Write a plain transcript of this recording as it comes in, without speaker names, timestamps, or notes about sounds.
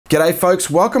G'day folks,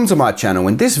 welcome to my channel.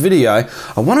 In this video,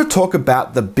 I want to talk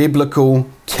about the biblical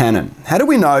canon. How do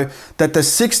we know that the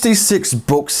 66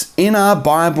 books in our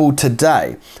Bible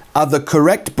today are the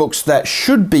correct books that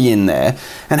should be in there?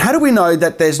 And how do we know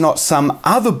that there's not some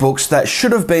other books that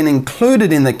should have been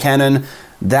included in the canon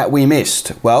that we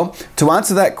missed? Well, to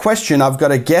answer that question, I've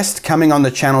got a guest coming on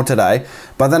the channel today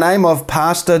by the name of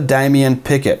Pastor Damien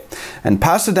Pickett. And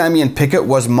Pastor Damien Pickett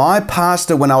was my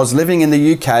pastor when I was living in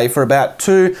the UK for about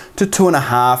 2 to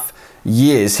 2.5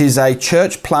 years. He's a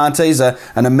church planter. He's an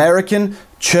American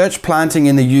church planting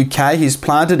in the UK. He's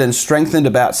planted and strengthened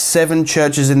about 7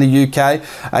 churches in the UK.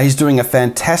 He's doing a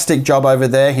fantastic job over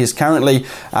there. He's currently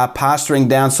pastoring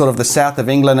down sort of the south of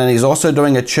England, and he's also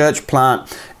doing a church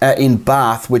plant in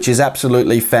Bath, which is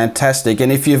absolutely fantastic.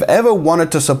 And if you've ever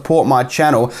wanted to support my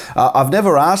channel, I've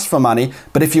never asked for money,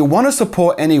 but if you want to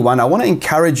support anyone, I want to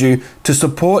encourage you to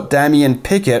support Damien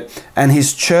Pickett and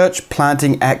his church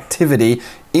planting activity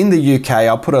in the UK.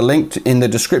 I'll put a link in the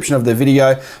description of the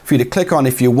video for you to click on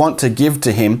if you want to give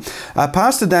to him.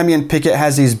 Pastor Damien Pickett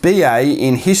has his BA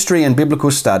in History and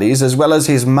Biblical Studies, as well as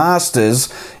his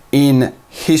Master's in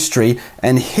History,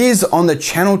 and he's on the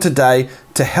channel today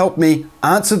to help me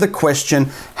answer the question,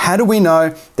 how do we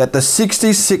know that the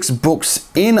 66 books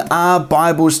in our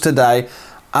Bibles today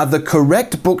are the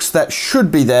correct books that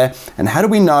should be there, and how do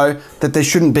we know that there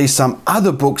shouldn't be some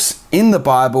other books in the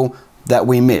Bible that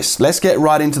we missed? Let's get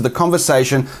right into the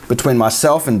conversation between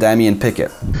myself and Damien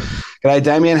Pickett. G'day,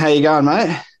 Damien. How you going,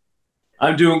 mate?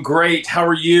 I'm doing great. How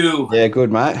are you? Yeah,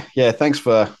 good, mate. Yeah, thanks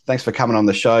for coming on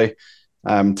the show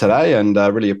today, and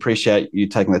really appreciate you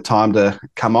taking the time to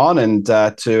come on and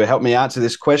to help me answer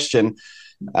this question.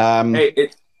 Hey,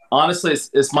 honestly,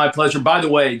 it's my pleasure. By the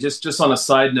way, just on a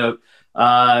side note,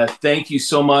 thank you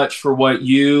so much for what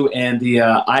you and the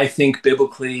I Think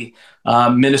Biblically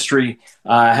ministry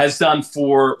has done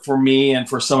for me and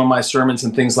for some of my sermons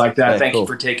and things like that. Yeah, thank cool. you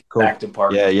for taking Cool. active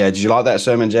part. Yeah. Did you like that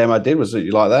sermon jam I did? Was it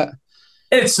you like that?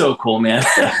 It's so cool, man.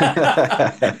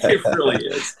 It really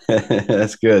is.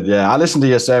 That's good. Yeah, I listen to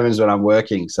your sermons when I'm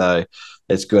working, so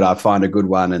it's good. I find a good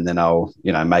one and then I'll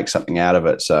make something out of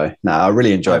it. So no, I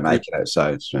really enjoy making it.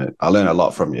 So I learn a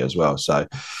lot from you as well. So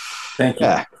thank you.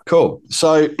 Yeah, cool.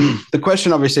 So the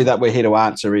question obviously that we're here to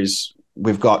answer is,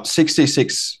 we've got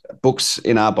 66 books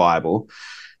in our Bible.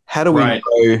 How do we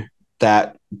know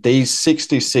that these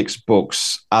 66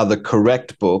 books are the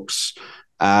correct books?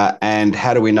 And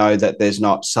how do we know that there's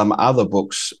not some other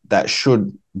books that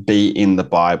should be in the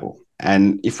Bible?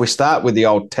 And if we start with the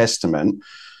Old Testament,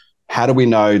 how do we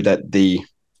know that the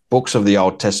books of the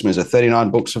Old Testament, is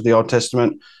 39 books of the Old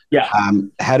Testament? Yeah.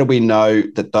 How do we know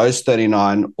that those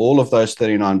 39, all of those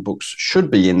 39 books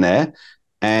should be in there?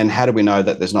 And how do we know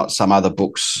that there's not some other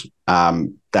books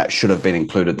that should have been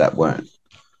included that weren't?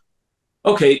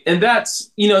 Okay, and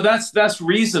that's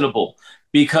reasonable,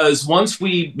 because once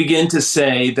we begin to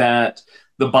say that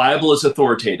the Bible is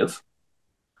authoritative,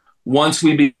 once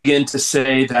we begin to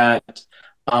say that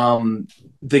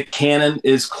the canon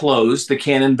is closed, the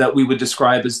canon that we would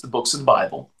describe as the books of the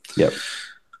Bible. Yep.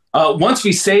 Once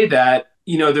we say that,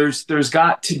 there's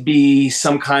got to be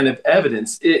some kind of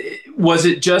evidence. Was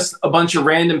it just a bunch of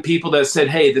random people that said,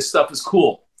 "Hey, this stuff is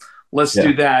cool, let's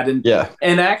do that"?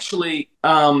 And actually,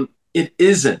 it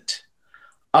isn't.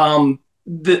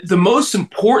 The most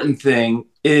important thing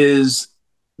is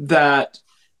that,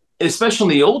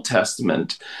 especially in the Old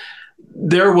Testament,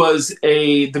 there was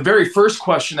the very first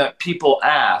question that people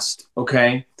asked,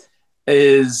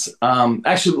 is,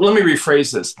 actually, let me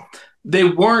rephrase this. They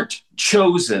weren't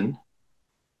chosen,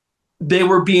 they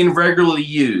were being regularly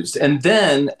used. And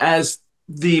then as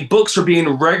the books are being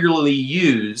regularly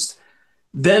used,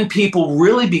 then people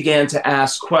really began to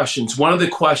ask questions. One of the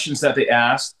questions that they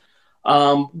asked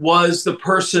was, the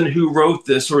person who wrote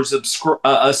this, or is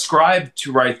ascribed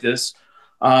to write this,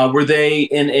 were they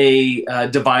in a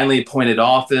divinely appointed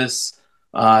office,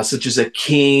 such as a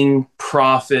king,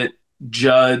 prophet,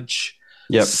 judge,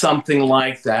 something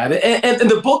like that? And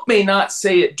the book may not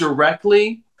say it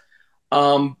directly,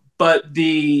 but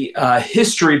the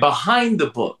history behind the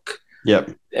book.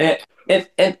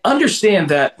 And understand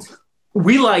that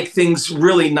we like things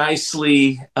really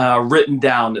nicely written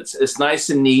down. It's nice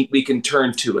and neat. We can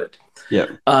turn to it.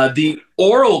 The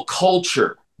oral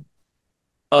culture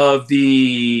of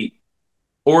the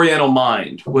Oriental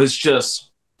mind was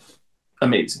just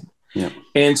amazing.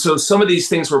 And so some of these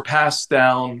things were passed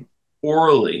down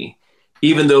orally,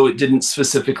 even though it didn't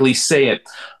specifically say it.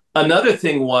 Another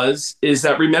thing is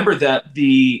that, remember that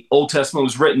the Old Testament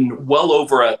was written well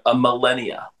over a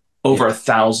millennia, over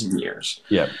 1,000 years.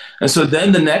 And so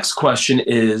then the next question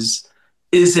is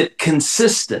it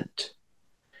consistent?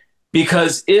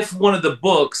 Because if one of the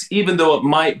books, even though it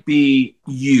might be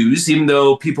used, even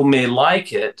though people may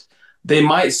like it, they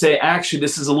might say, actually,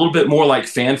 this is a little bit more like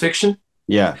fan fiction.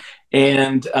 Yeah.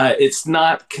 And it's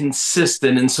not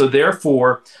consistent. And so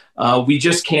therefore, we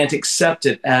just can't accept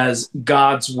it as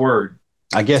God's word.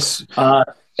 I guess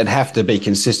it'd have to be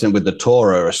consistent with the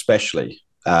Torah, especially.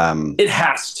 It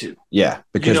has to. Yeah,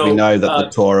 because we know that the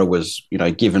Torah was,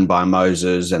 given by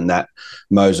Moses, and that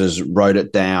Moses wrote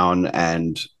it down,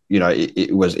 and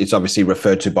it's obviously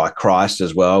referred to by Christ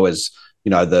as well as,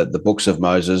 the books of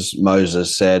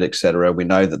Moses said, etc. We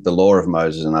know that the law of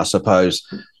Moses, and I suppose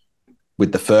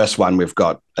with the first one, we've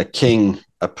got a king,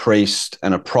 a priest,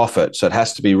 and a prophet. So it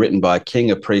has to be written by a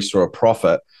king, a priest, or a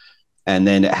prophet. And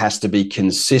then it has to be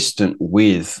consistent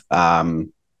with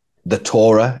the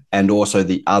Torah and also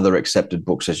the other accepted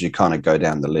books as you kind of go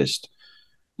down the list.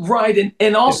 Right.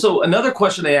 And also another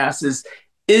question they ask is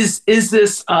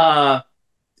this, was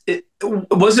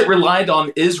it relied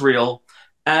on Israel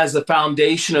as a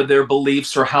foundation of their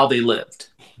beliefs or how they lived?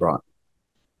 Right.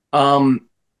 And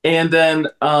then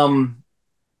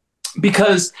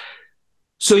because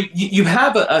so you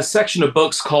have a section of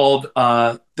books called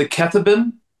the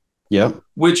Ketubim,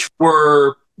 which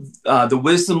were the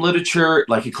wisdom literature,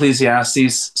 like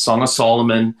Ecclesiastes, Song of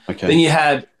Solomon. Okay. Then you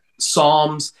had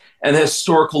Psalms and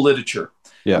historical literature.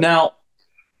 Yeah. Now,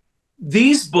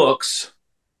 these books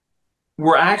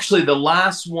were actually the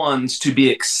last ones to be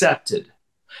accepted.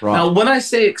 Right. Now, when I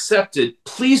say accepted,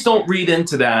 please don't read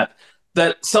into that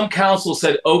some council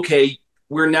said, okay,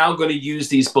 we're now going to use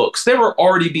these books. They were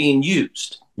already being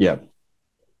used. Yeah.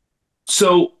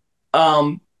 So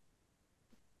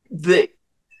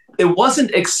it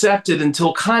wasn't accepted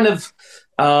until kind of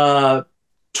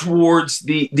towards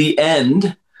the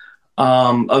end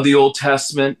of the Old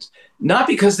Testament, not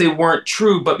because they weren't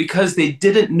true, but because they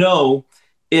didn't know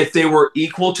if they were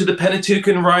equal to the Pentateuch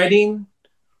writing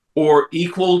or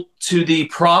equal to the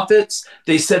prophets.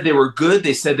 They said they were good.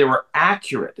 They said they were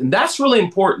accurate. And that's really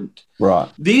important. Right.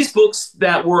 These books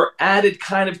that were added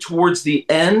kind of towards the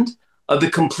end of the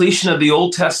completion of the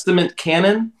Old Testament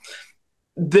canon,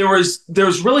 there's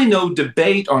really no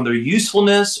debate on their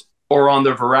usefulness or on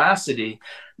their veracity.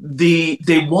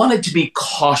 They wanted to be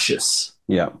cautious.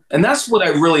 Yeah. And that's what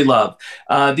I really love.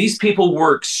 These people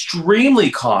were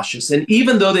extremely cautious. And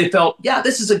even though they felt, yeah,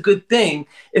 this is a good thing,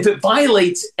 if it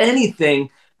violates anything,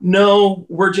 no,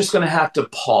 we're just going to have to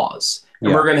pause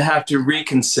and we're going to have to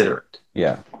reconsider it.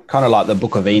 Yeah. Kind of like the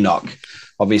book of Enoch.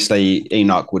 Obviously,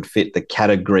 Enoch would fit the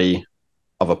category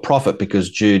of a prophet because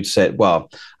Jude said, well,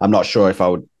 I'm not sure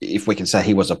if we can say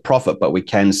he was a prophet, but we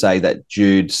can say that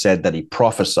Jude said that he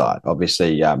prophesied.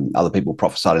 Obviously, other people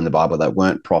prophesied in the Bible that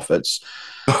weren't prophets.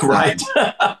 Right.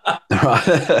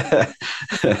 Right.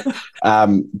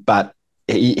 But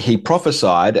he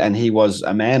prophesied and he was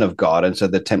a man of God. And so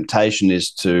the temptation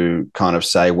is to kind of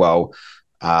say, well,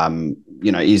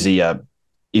 is he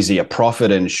a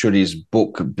prophet and should his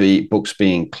books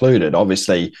be included?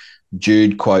 Obviously,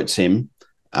 Jude quotes him.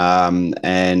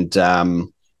 And I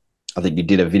think you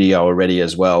did a video already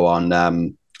as well on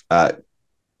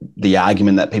the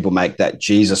argument that people make that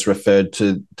Jesus referred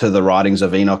to the writings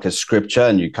of Enoch as scripture,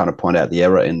 and you kind of point out the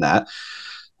error in that.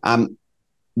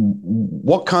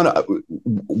 What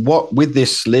with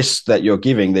this list that you're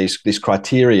giving, this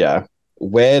criteria,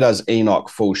 where does Enoch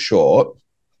fall short?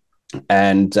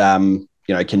 And can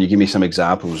you give me some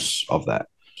examples of that?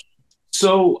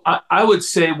 So I would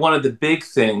say one of the big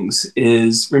things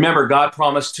is, remember, God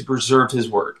promised to preserve his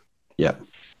word. Yeah.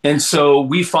 And so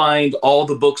we find all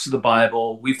the books of the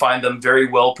Bible, we find them very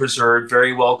well preserved,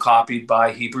 very well copied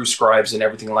by Hebrew scribes and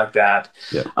everything like that.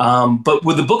 Yeah. But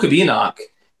with the book of Enoch,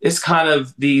 it's kind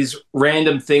of these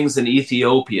random things in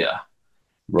Ethiopia.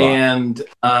 Right.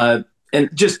 And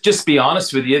just be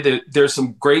honest with you, there's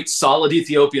some great solid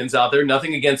Ethiopians out there.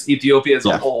 Nothing against Ethiopia as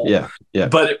a whole. Yeah.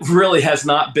 But it really has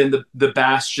not been the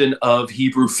bastion of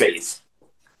Hebrew faith.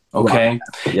 Okay.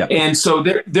 Right. Yeah. And so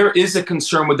there is a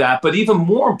concern with that. But even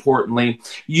more importantly,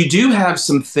 you do have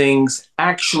some things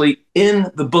actually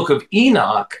in the book of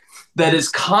Enoch that is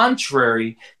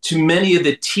contrary to many of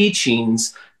the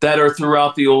teachings that are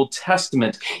throughout the Old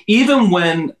Testament. Even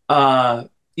when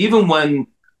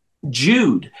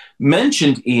Jude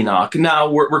mentioned Enoch. Now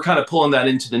we're kind of pulling that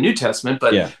into the New Testament,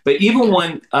 but even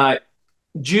when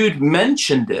Jude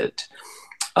mentioned it,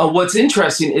 what's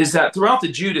interesting is that throughout the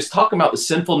Jude is talking about the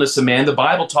sinfulness of man. The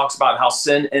Bible talks about how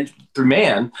sin entered through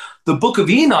man. The book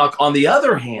of Enoch, on the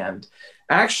other hand,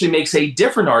 actually makes a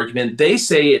different argument. They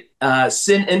say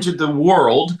sin entered the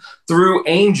world through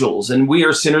angels, and we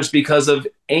are sinners because of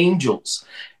angels.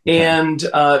 And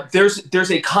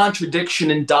there's a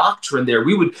contradiction in doctrine there.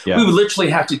 We would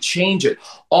literally have to change it.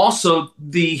 Also,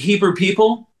 the Hebrew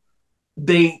people,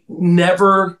 they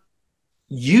never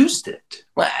used it.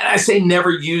 I say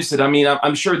never used it. I mean,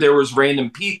 I'm sure there was random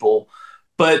people,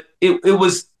 but it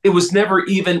was never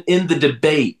even in the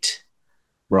debate.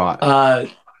 Right.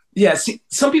 Yeah. See,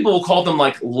 some people will call them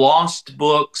like lost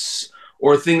books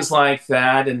or things like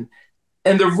that, and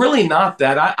they're really not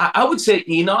that. I would say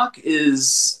Enoch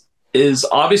is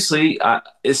obviously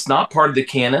it's not part of the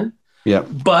canon. Yeah.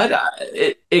 But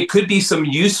it could be some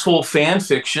useful fan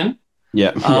fiction.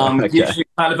 Yeah. Okay. Gives you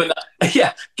kind of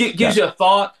gives you a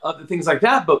thought of the things like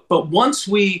that. But once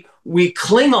we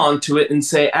cling on to it and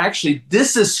say, actually,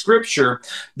 this is scripture,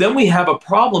 then we have a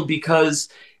problem, because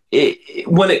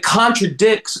when it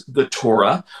contradicts the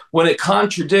Torah, when it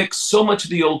contradicts so much of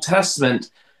the Old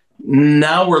Testament,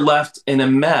 now we're left in a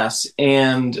mess.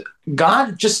 And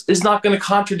God just is not going to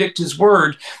contradict his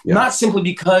word, not simply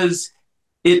because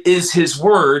it is his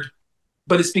word,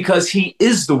 but it's because he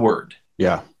is the word.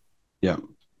 Yeah. Yeah.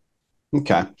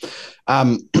 Okay.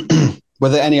 Were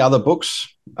there any other books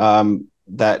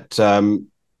that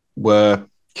were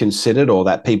considered, or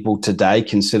that people today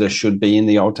consider should be in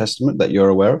the Old Testament that you're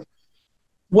aware of?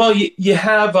 Well, you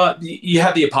have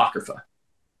the Apocrypha.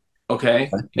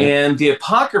 Okay. And the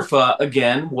Apocrypha,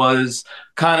 again, was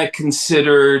kind of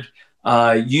considered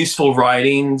useful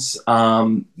writings.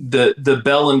 The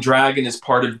Bell and Dragon is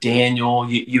part of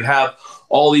Daniel. You have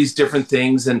all these different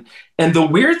things. And the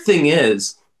weird thing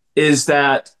is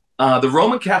that the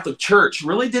Roman Catholic Church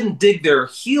really didn't dig their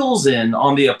heels in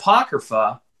on the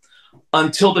Apocrypha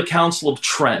until the Council of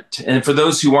Trent. And for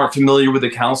those who aren't familiar with the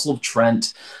Council of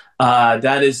Trent,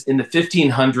 that is in the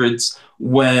 1500s,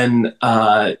 when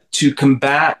to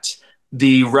combat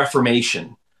the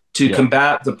Reformation, to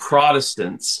combat the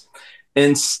Protestants,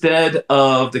 instead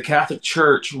of the Catholic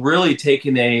Church really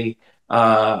taking an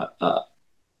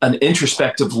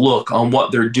introspective look on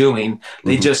what they're doing,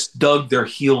 they just dug their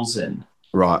heels in.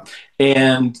 Right.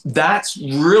 And that's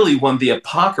really when the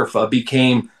Apocrypha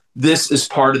became, this is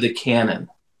part of the canon.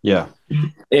 Yeah.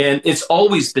 And it's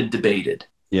always been debated.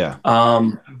 Yeah.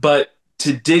 But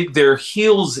to dig their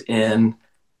heels in,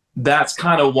 that's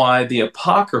kind of why the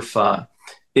Apocrypha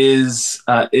is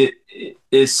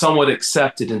somewhat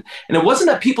accepted. And it wasn't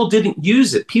that people didn't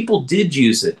use it. People did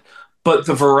use it. But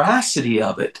the veracity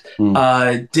of it,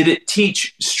 did it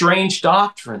teach strange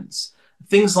doctrines,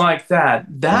 things like that?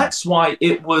 That's why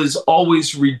it was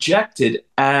always rejected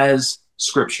as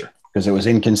scripture. Because it was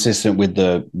inconsistent with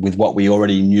what we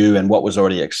already knew and what was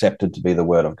already accepted to be the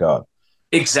word of God.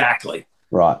 Exactly.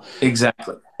 Right.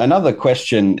 Exactly. Another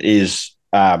question is,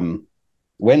 when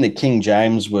the King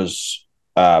James was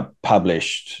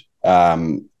published,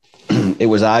 it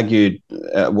was argued,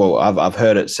 I've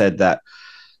heard it said that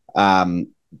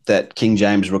that King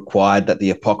James required that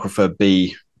the Apocrypha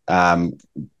be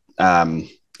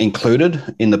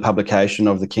included in the publication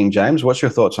of the King James. What's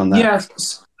your thoughts on that?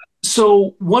 Yes.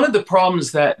 So one of the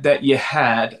problems that you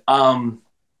had, and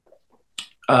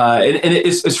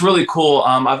it's really cool.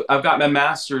 I've got my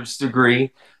master's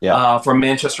degree from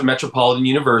Manchester Metropolitan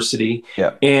University,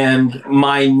 and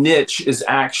my niche is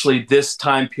actually this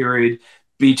time period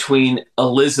between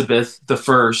Elizabeth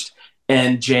I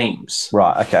and James.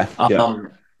 Right. Okay.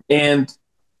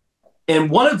 And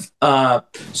one of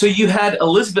so you had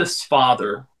Elizabeth's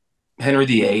father, Henry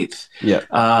VIII.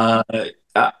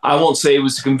 I won't say it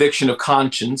was a conviction of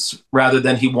conscience rather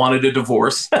than he wanted a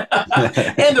divorce.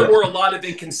 And there were a lot of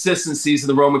inconsistencies in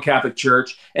the Roman Catholic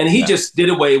Church, and he just did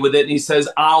away with it. And he says,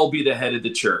 I'll be the head of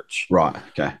the church. Right.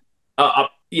 Okay.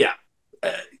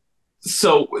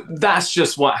 So that's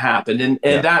just what happened. And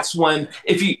that's when,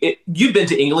 if you've been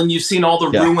to England, you've seen all the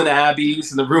ruined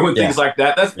abbeys and the ruined things like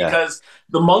that. That's because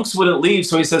the monks wouldn't leave.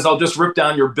 So he says, I'll just rip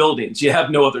down your buildings. You have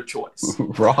no other choice.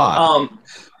 Right.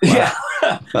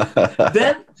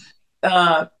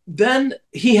 Then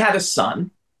he had a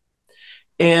son.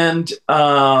 And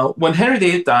when Henry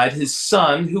VIII died, his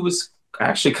son, who was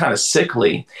actually kind of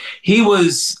sickly, he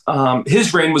was,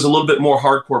 his reign was a little bit more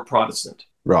hardcore Protestant.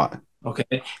 Right.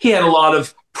 Okay. He had a lot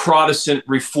of Protestant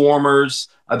reformers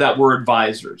that were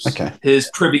advisors. Okay. His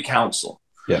privy council.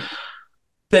 Yeah.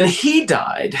 Then he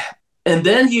died. And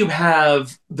then you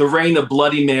have the reign of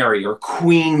Bloody Mary, or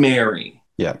Queen Mary.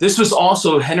 Yeah. This was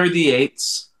also Henry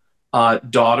VIII's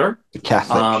daughter. The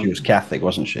Catholic. She was Catholic,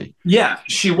 wasn't she? Yeah,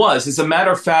 she was. As a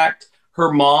matter of fact,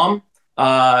 her mom,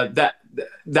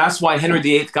 that's why Henry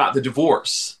VIII got the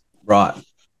divorce. Right.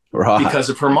 Right. Because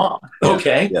of her mom.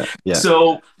 Okay. Yeah.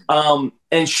 So,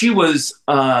 and she was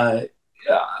her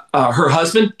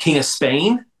husband, King of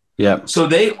Spain. Yeah. So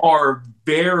they are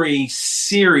very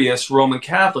serious Roman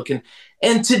Catholic.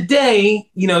 And today,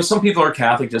 you know, some people are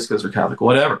Catholic just because they're Catholic,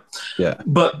 whatever. Yeah.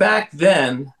 But back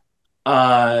then,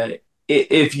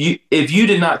 if you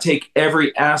did not take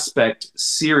every aspect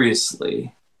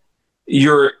seriously,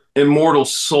 your immortal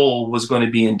soul was going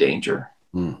to be in danger.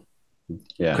 Mm.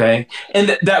 Yeah. Okay.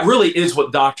 And that really is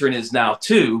what doctrine is now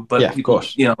too. But yeah, people, of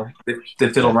course, you know, they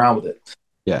fiddle around with it.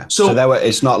 Yeah. So they were.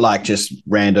 It's not like just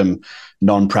random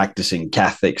non-practicing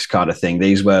Catholics kind of thing.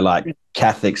 These were like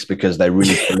Catholics because they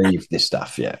really believed this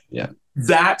stuff. Yeah. Yeah.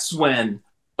 That's when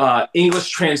English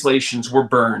translations were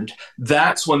burned.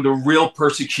 That's when the real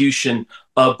persecution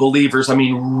of believers, I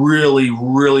mean, really,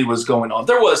 really was going on.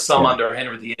 There was some under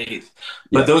Henry VIII,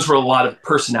 but those were a lot of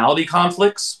personality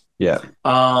conflicts. Yeah.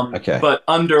 Okay. But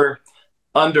under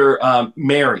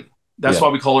Mary, that's why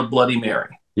we call her Bloody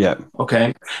Mary. Yeah.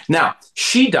 Okay. Now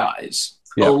she dies.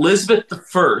 Yeah. Elizabeth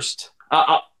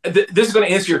I. This is going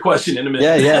to answer your question in a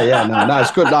minute. Yeah. No,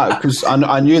 it's good. No, because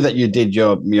I knew that you did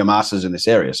your master's in this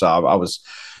area, so I was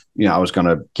going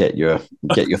to get your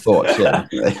thoughts. Yeah.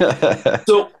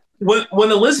 So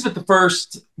when Elizabeth I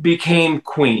became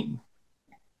queen,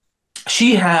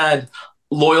 she had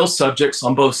loyal subjects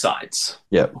on both sides.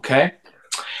 Yeah. Okay.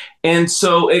 And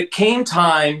so it came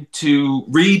time to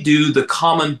redo the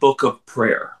common book of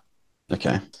prayer.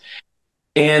 Okay.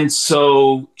 And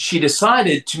so she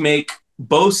decided to make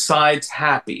both sides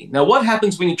happy. Now, what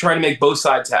happens when you try to make both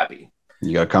sides happy?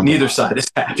 You got to neither side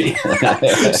is happy.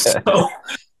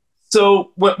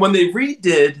 so when they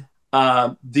redid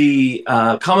the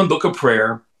common book of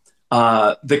prayer,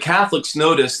 the Catholics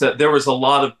noticed that there was a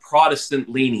lot of Protestant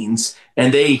leanings,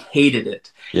 and they hated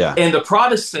it. Yeah. And the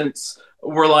Protestants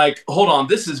were like, hold on,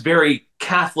 this is very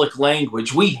Catholic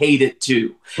language. We hate it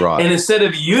too. Right. And instead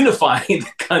of unifying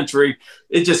the country,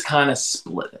 it just kind of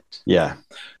split it. Yeah.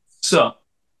 So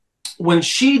when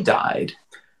she died,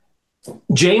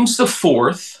 James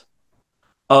IV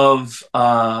of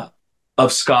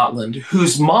Scotland,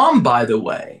 whose mom, by the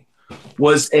way,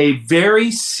 was a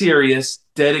very serious,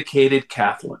 dedicated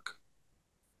Catholic.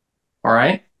 All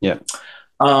right? Yeah.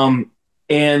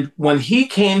 And when he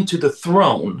came to the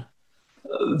throne,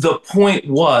 the point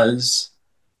was,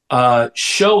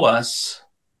 show us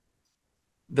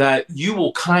that you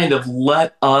will kind of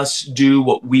let us do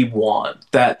what we want,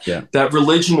 that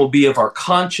religion will be of our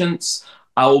conscience.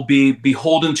 I will be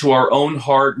beholden to our own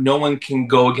heart. No one can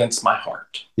go against my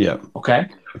heart. Yeah. Okay.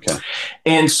 Okay.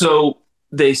 And so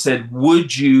they said,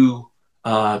 would you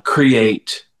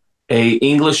create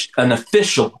an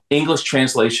official English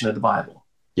translation of the Bible?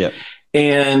 Yeah.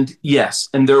 And yes,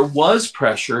 and there was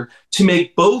pressure to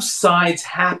make both sides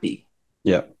happy.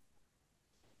 Yeah.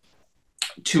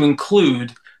 To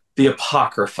include the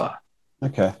Apocrypha.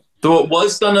 Okay. Though it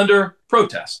was done under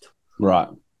protest. Right.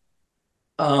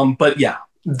 But yeah,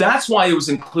 that's why it was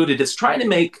included. It's trying to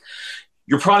make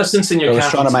your Protestants and your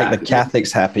Catholics trying to make happy. the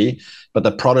Catholics happy, but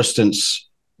the Protestants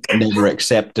never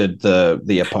accepted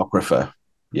the Apocrypha.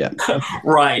 Yeah.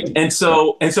 Right. And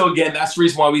so again, that's the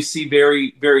reason why we see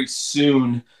very, very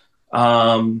soon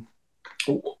that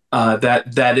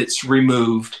it's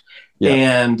removed. Yeah.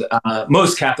 And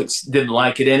most Catholics didn't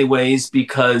like it anyways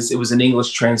because it was an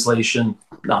English translation,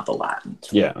 not the Latin.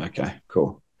 Yeah. Okay.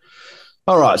 Cool.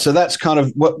 All right. So that's kind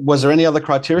of what. Was there any other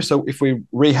criteria? So if we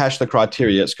rehash the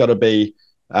criteria, it's got to be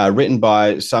written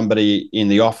by somebody in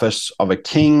the office of a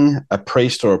king, a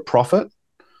priest, or a prophet.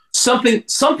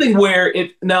 Something where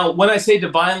now when I say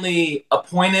divinely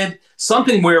appointed,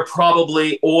 something where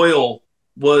probably oil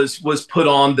was put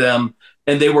on them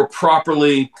and they were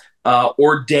properly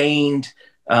ordained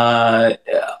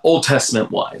Old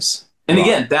Testament wise. And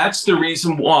again, that's the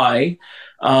reason why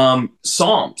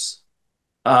Psalms.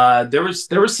 There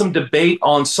was some debate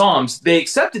on Psalms. They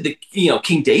accepted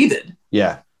King David.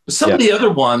 Yeah. But some of the other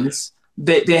ones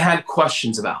they had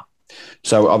questions about.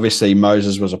 So obviously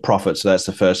Moses was a prophet, so that's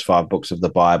the first 5 books of the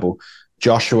Bible.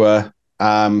 Joshua,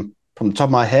 from the top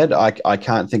of my head, I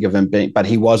can't think of him being, but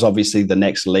he was obviously the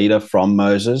next leader from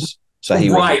Moses. So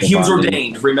he was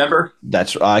ordained, remember?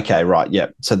 That's okay, right. Yeah.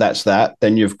 So that's that.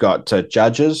 Then you've got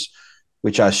Judges,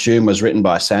 which I assume was written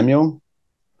by Samuel.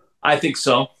 I think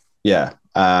so. Yeah.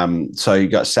 So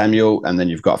you've got Samuel, and then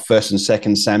you've got 1st and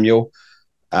 2nd Samuel.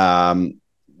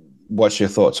 What's your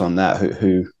thoughts on that?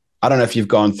 Who I don't know if you've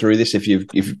gone through this, if you've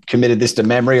committed this to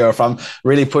memory, or if I'm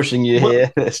really pushing you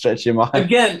here, stretch your mind.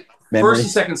 Again, memory.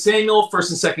 1st and 2nd Samuel,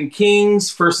 1st and 2nd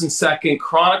Kings, 1st and 2nd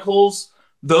Chronicles,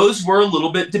 those were a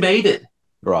little bit debated.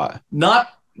 Right.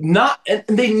 And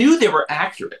they knew they were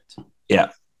accurate. Yeah.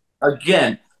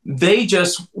 Again, they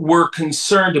just were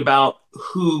concerned about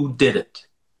who did it.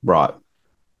 Right.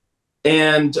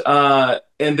 and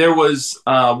there was,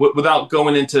 without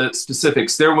going into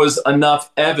specifics, there was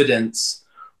enough evidence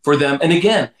for them. And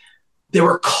again, they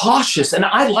were cautious, and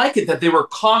I like it that they were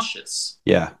cautious.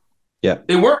 Yeah. Yeah.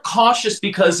 They weren't cautious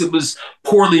because it was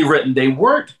poorly written. They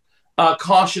weren't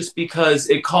cautious because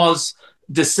it caused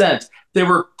dissent. They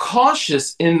were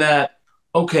cautious in that,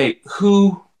 okay,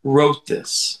 who wrote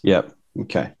this? Yep.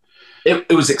 Okay.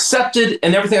 It was accepted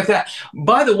and everything like that.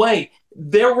 By the way,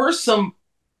 there were some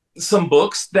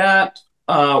books that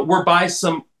were by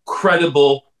some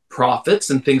credible prophets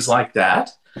and things like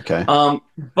that. Okay.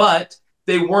 But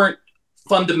they weren't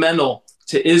fundamental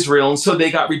to Israel, and so they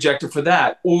got rejected for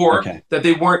that, or that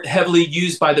they weren't heavily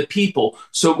used by the people,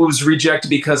 so it was rejected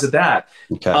because of that.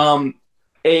 Okay.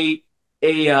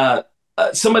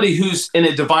 Somebody who's in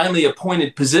a divinely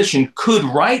appointed position could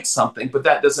write something, but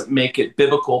that doesn't make it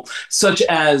biblical. Such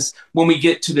as when we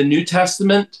get to the New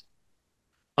Testament,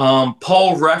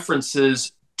 Paul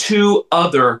references 2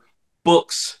 other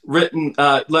books written,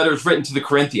 letters written to the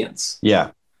Corinthians.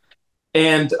 Yeah.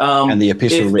 And the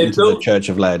epistle written to the Church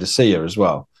of Laodicea as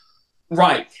well.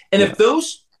 Right. And if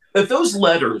those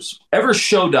letters ever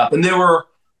showed up and they were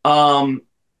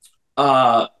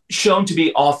shown to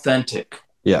be authentic,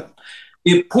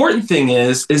 the important thing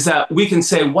is that we can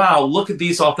say, wow, look at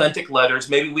these authentic letters.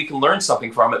 Maybe we can learn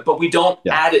something from it, but we don't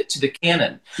add it to the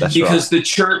canon. That's because the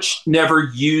church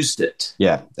never used it.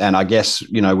 Yeah. And I guess,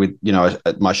 with,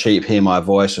 my sheep hear my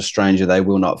voice, a stranger they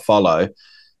will not follow.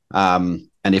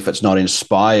 And if it's not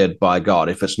inspired by God,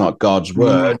 if it's not God's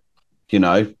word, they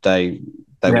wouldn't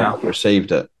have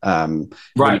received it.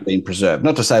 Right. Been preserved.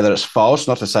 Not to say that it's false,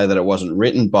 not to say that it wasn't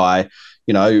written by,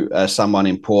 someone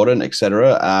important,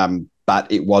 etc.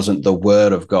 But it wasn't the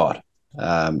word of God.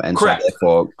 And Correct. So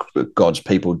therefore God's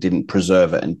people didn't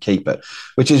preserve it and keep it,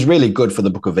 which is really good for the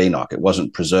book of Enoch. It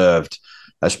wasn't preserved,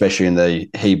 especially in the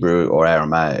Hebrew or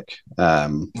Aramaic.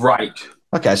 Right.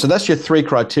 Okay, so that's your 3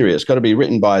 criteria. It's got to be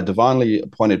written by a divinely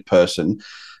appointed person.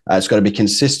 It's got to be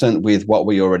consistent with what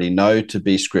we already know to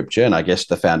be scripture. And I guess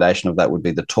the foundation of that would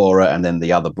be the Torah and then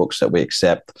the other books that we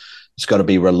accept. It's got to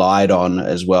be relied on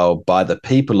as well by the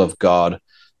people of God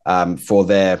for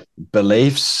their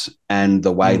beliefs and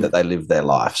the way that they live their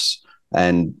lives.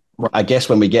 And I guess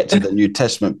when we get to the New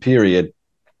Testament period,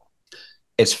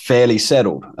 it's fairly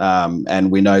settled.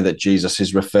 And we know that Jesus and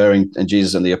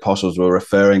the apostles were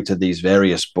referring to these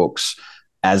various books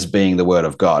as being the word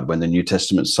of God. When the New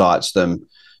Testament cites them,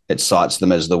 it cites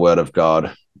them as the word of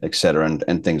God, etc.,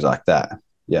 and things like that.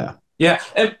 Yeah. Yeah.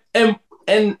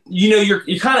 And you're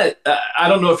kind of, I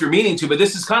don't know if you're meaning to, but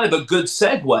this is kind of a good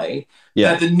segue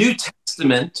that the New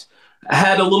Testament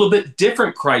had a little bit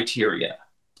different criteria.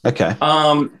 Okay.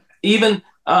 So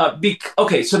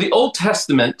the Old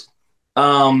Testament,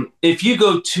 if you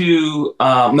go to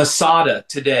Masada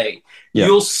today,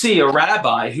 you'll see a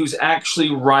rabbi who's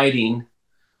actually writing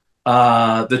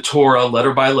the Torah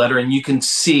letter by letter, and you can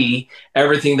see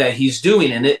everything that he's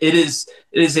doing. And it is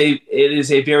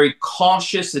a very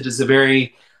cautious, it is a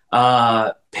very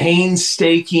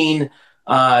painstaking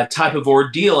type of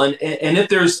ordeal. And if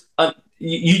there's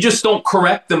you just don't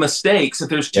correct the mistakes. If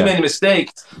there's too many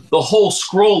mistakes, the whole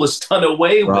scroll is done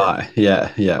away with. Right.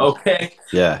 Yeah. Yeah. Okay.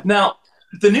 Yeah. Now,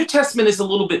 the New Testament is a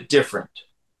little bit different.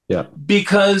 Yeah.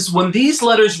 Because when these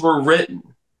letters were written,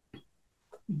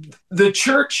 the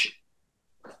church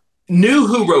knew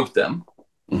who wrote them.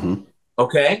 Mm-hmm.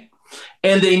 Okay.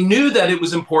 And they knew that it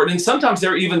was important. And sometimes they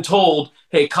were even told,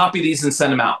 hey, copy these and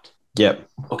send them out. Yep.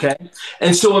 Okay.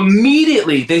 And so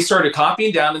immediately they started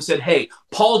copying down and said, hey,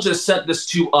 Paul just sent this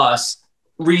to us.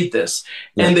 Read this.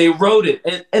 Yep. And they wrote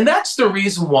it. And that's the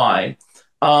reason why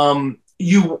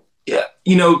you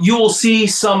will see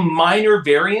some minor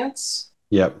variants.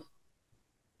 Yep.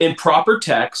 In proper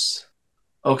text.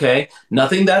 Okay.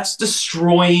 Nothing that's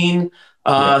destroying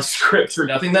scripture,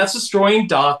 nothing that's destroying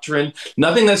doctrine,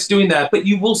 nothing that's doing that. But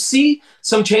you will see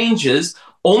some changes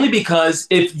only because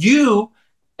if you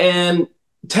and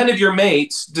 10 of your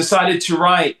mates decided to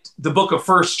write the book of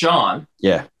 1 John.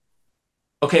 Yeah.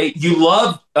 Okay. You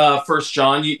love 1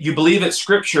 John. You believe it's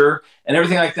scripture and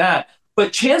everything like that.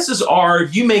 But chances are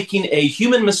you making a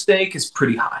human mistake is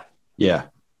pretty high. Yeah,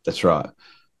 that's right.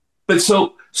 But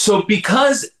so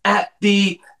because at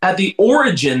the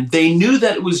origin, they knew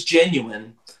that it was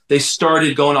genuine, they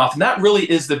started going off. And that really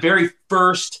is the very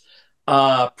first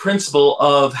principle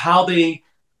of how they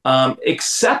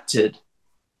accepted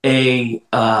a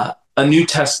New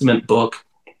Testament book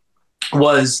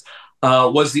was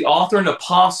the author an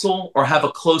apostle or have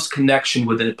a close connection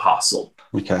with an apostle.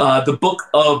 Okay. The book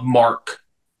of Mark.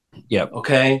 Yep.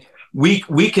 Okay. We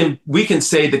can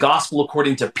say the gospel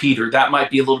according to Peter. That might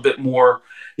be a little bit more,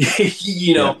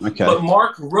 you know, okay. but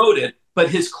Mark wrote it, but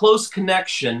his close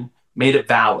connection made it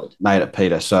valid. Made it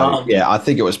Peter. So, yeah, I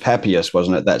think it was Papias,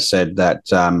 wasn't it, that said that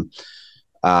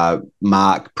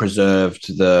Mark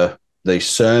preserved the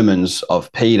sermons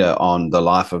of Peter on the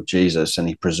life of Jesus, and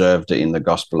he preserved it in the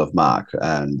Gospel of Mark.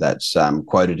 And that's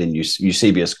quoted in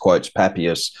Eusebius quotes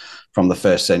Papias from the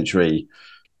 1st century,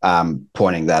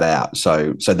 pointing that out.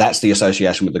 So that's the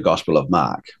association with the Gospel of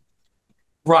Mark.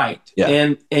 Right. Yeah.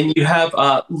 And you have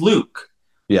Luke.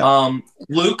 Yeah.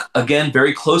 Luke, again,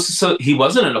 very close. So he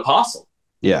wasn't an apostle.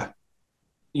 Yeah.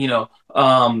 You know,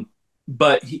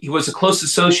 but he was a close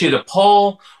associate of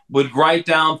Paul, would write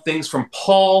down things from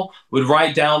Paul, would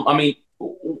write down, I mean,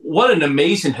 what an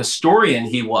amazing historian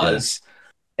he was.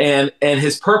 Yeah. And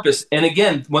his purpose. And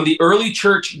again, when the early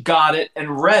church got it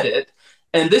and read it,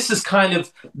 and this is kind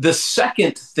of the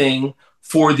second thing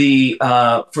for the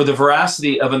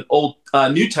veracity of an old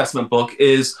New Testament book,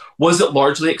 was it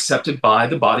largely accepted by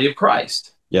the body of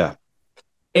Christ? Yeah.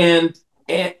 And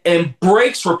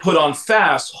brakes were put on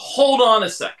fast. Hold on a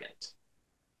second.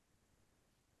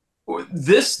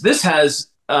 This has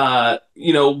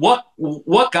you know,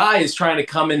 what guy is trying to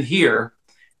come in here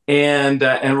and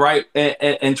write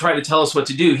and try to tell us what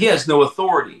to do? He has no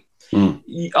authority.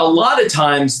 A lot of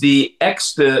times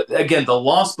again, the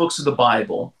lost books of the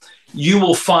Bible, you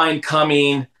will find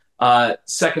coming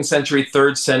 2nd century,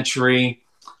 3rd century.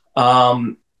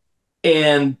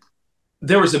 And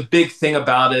there was a big thing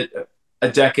about it a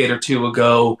decade or two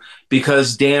ago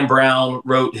because Dan Brown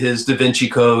wrote his Da Vinci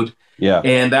Code. Yeah.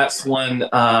 And that's when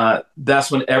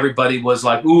everybody was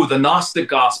like, ooh, the Gnostic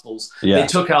Gospels. Yeah. They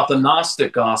took out the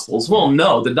Gnostic Gospels. Well,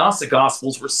 no, the Gnostic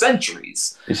Gospels were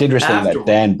centuries. It's interesting that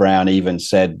Dan Brown even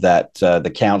said that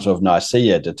the Council of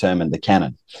Nicaea determined the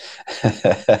canon.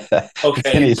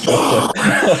 Okay.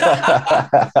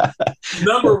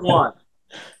 Number one,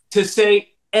 to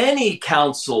say any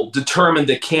council determined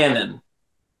the canon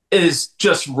is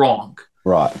just wrong.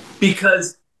 Right.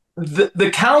 Because the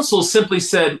council simply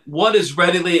said what is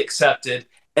readily accepted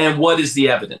and what is the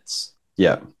evidence.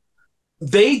 Yeah.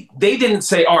 They didn't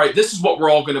say, all right, this is what we're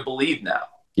all going to believe now.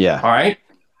 Yeah. All right.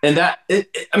 And that,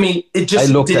 I mean, it just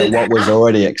they looked at what was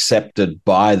already accepted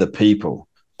by the people,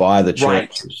 by the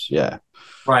churches. Right. Yeah.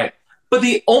 Right. But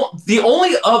the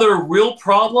only other real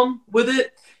problem with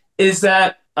it is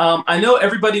that I know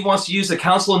everybody wants to use the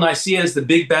Council of Nicaea as the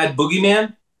big bad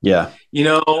boogeyman. Yeah. You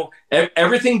know,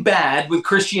 everything bad with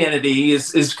Christianity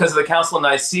is because of the Council of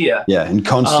Nicaea. Yeah, and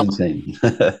Constantine.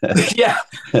 Yeah.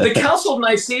 The Council of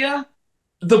Nicaea,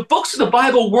 the books of the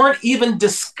Bible weren't even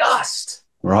discussed.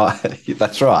 Right.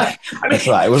 That's right. I mean, that's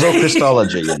right. It was all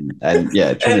Christology and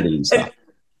yeah, Trinity and stuff.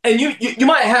 And you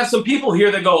might have some people here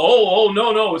that go, oh,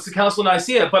 no, it's the Council of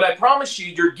Nicaea. But I promise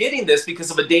you, you're getting this because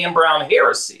of a Dan Brown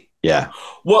heresy. Yeah.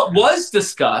 What was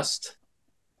discussed,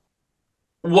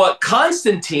 what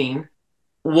Constantine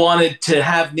wanted to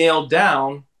have nailed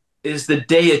down, is the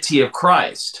deity of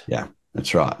Christ. Yeah,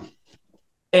 that's right.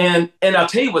 And I'll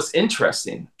tell you what's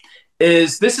interesting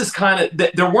is this is kind of,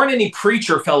 there weren't any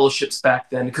preacher fellowships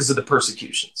back then because of the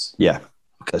persecutions. Yeah,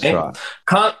 that's right.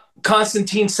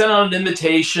 Constantine sent out an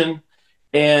invitation,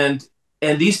 and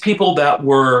these people that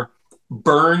were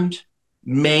burned,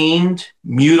 maimed,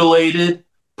 mutilated,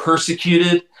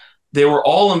 persecuted, they were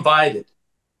all invited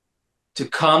to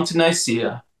come to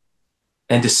Nicaea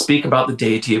and to speak about the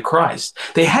deity of Christ.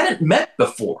 They hadn't met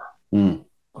before.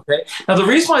 Okay. Now, the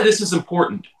reason why this is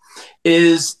important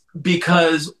is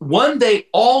because when they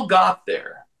all got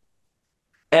there,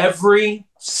 every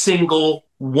single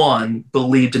one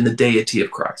believed in the deity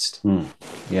of Christ.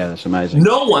 Yeah, that's amazing.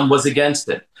 No one was against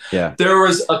it. Yeah. There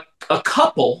was a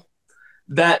couple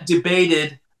that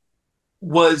debated,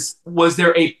 was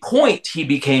there a point he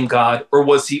became God, or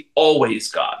was he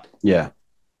always God? Yeah.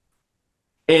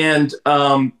 And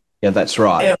yeah, that's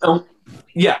right. And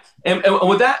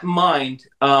with that in mind,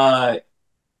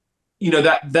 you know,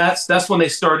 that's when they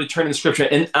started turning the scripture.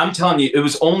 And I'm telling you, it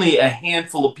was only a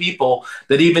handful of people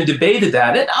that even debated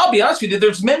that. And I'll be honest with you,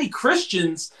 there's many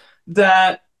Christians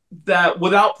that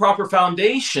without proper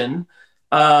foundation,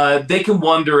 they can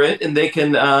wonder it, and they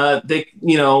can try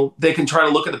to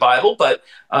look at the Bible, but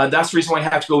that's the reason why I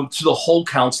have to go to the whole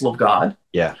counsel of God.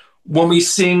 Yeah. When we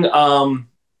sing the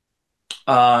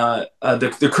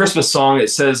Christmas song, it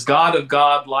says, God of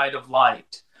God, light of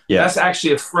light. Yeah. That's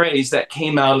actually a phrase that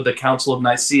came out of the Council of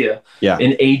Nicaea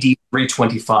in AD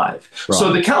 325. Right.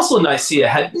 So the Council of Nicaea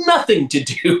had nothing to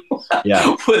do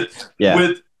with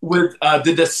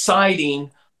the deciding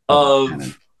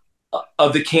of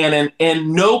the canon,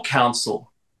 and no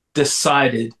council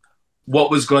decided what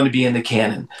was going to be in the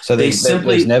canon. So there's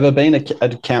never been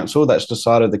a council that's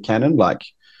decided the canon, like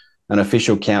an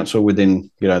official council within,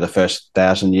 the first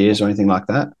 1,000 years or anything like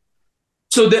that?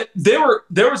 So that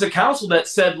there was a council that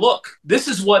said, look, this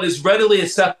is what is readily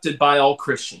accepted by all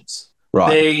Christians.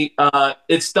 Right.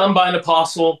 It's done by an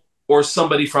apostle or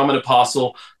somebody from an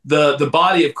apostle. The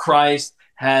body of Christ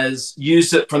has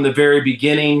used it from the very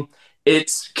beginning.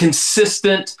 It's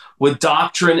consistent with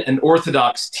doctrine and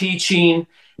orthodox teaching,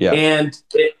 and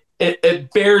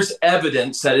it bears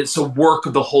evidence that it's a work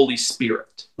of the Holy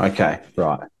Spirit. Okay,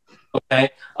 right. Okay.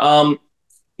 And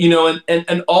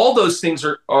all those things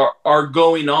are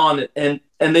going on, and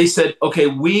they said, okay,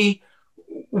 we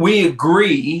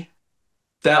agree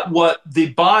that what the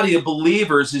body of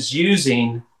believers is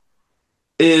using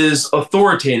is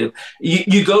authoritative.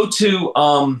 You go to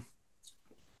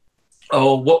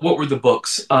what were the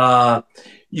books?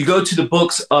 You go to the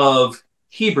books of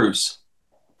Hebrews,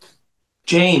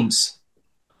 James,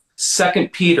 2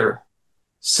 Peter,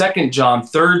 2 John,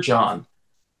 3 John.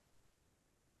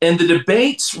 And the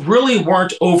debates really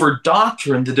weren't over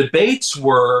doctrine. The debates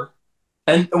weren't,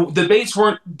 did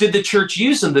the church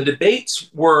use them? The debates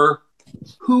were,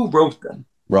 who wrote them?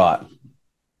 Right.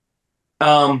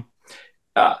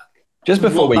 Just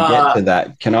before we get to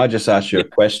that, can I just ask you a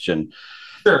question?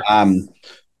 Sure.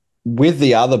 With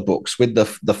the other books, with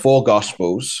the four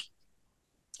Gospels,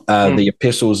 the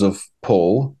epistles of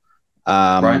Paul,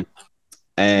 right.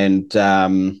 And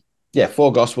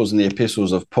four Gospels and the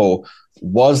epistles of Paul,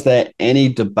 was there any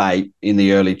debate in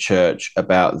the early church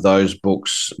about those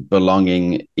books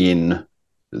belonging in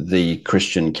the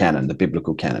Christian canon, the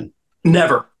biblical canon?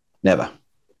 Never.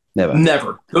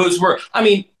 Those were, I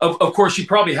mean, of course, you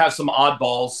probably have some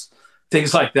oddballs,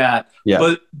 things like that.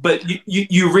 Yeah. But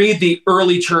you read the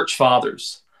early church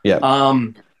fathers. Yeah.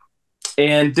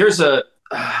 And there's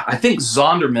I think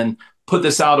Zondervan put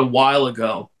this out a while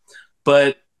ago,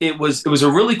 but it was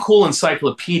a really cool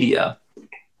encyclopedia,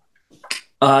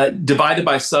 divided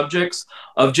by subjects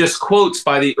of just quotes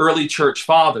by the early church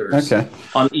fathers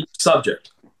on each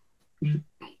subject,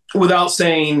 without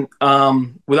saying,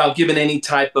 without giving any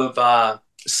type of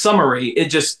summary. It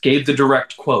just gave the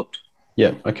direct quote.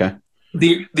 Yeah. Okay.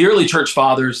 The early church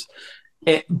fathers,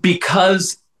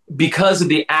 because of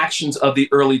the actions of the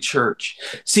early church.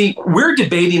 See, we're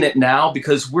debating it now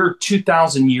because we're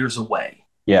 2,000 years away.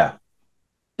 Yeah.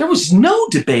 There was no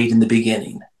debate in the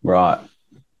beginning. Right.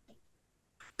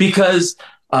 Because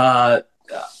even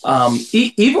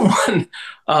when,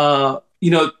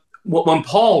 when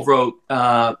Paul wrote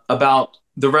about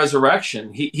the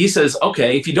resurrection, he says,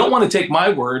 okay, if you don't want to take my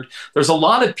word, there's a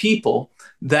lot of people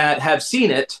that have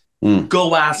seen it.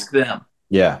 Go ask them.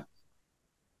 Yeah.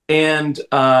 And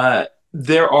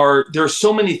there are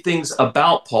so many things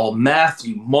about Paul,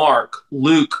 Matthew, Mark,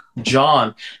 Luke,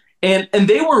 John, and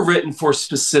they were written for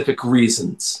specific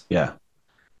reasons. Yeah.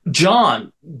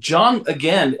 John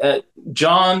again,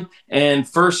 John and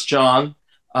First John,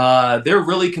 they're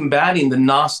really combating the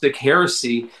Gnostic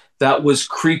heresy that was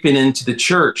creeping into the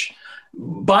church.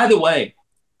 By the way,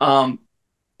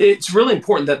 it's really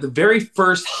important that the very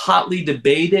first hotly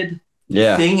debated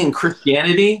thing in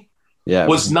Christianity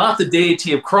was not the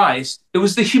deity of Christ. It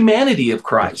was the humanity of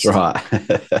Christ. That's right.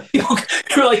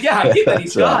 You're like, yeah, I get that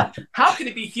he's God. How can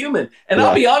he be human? And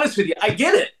I'll be honest with you, I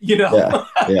get it.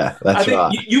 Yeah, that's I think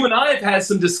right. you and I have had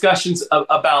some discussions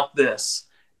about this.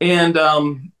 And we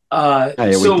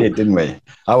did, didn't we?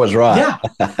 I was right. Yeah,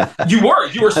 you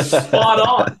were spot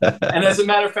on. And as a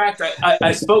matter of fact,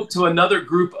 I spoke to another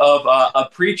group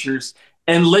of preachers,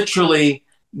 and literally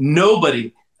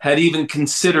nobody had even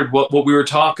considered what we were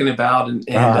talking about. And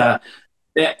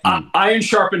iron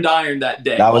sharpened iron that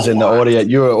day. That was in the audio.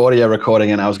 You were audio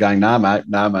recording, and I was going, "No, mate,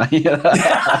 no, mate." And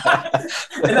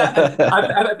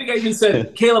I think I even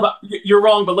said, "Caleb, you're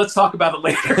wrong, but let's talk about it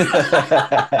later."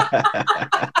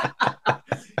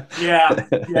 Yeah.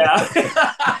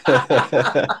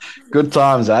 Good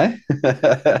times, eh?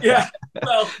 Yeah.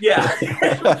 Well, yeah.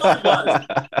 It really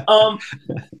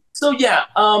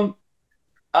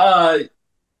was.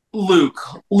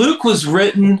 Luke was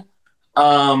written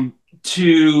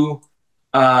to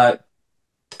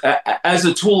as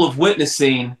a tool of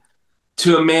witnessing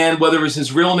to a man, whether it was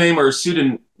his real name or a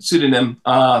pseudonym,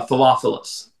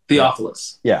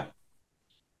 Theophilus. Yeah.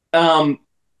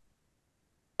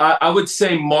 I would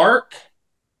say Mark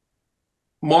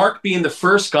being the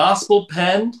first gospel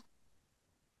penned,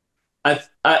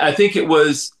 I think it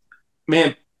was,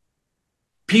 man,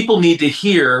 people need to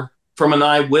hear from an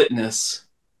eyewitness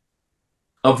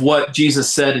of what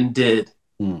Jesus said and did.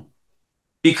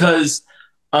 Because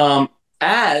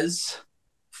as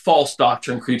false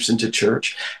doctrine creeps into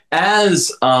church,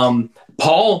 as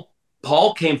Paul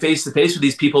Paul came face to face with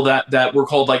these people that were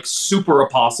called like super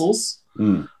apostles,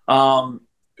 who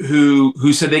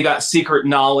said they got secret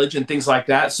knowledge and things like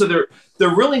that. So there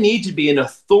really need to be an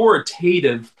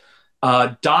authoritative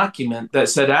document that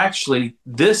said, actually,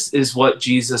 this is what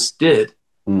Jesus did.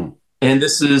 And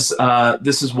this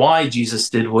is why Jesus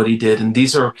did what he did, and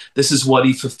this is what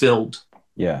he fulfilled.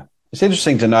 Yeah, it's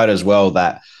interesting to note as well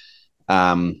that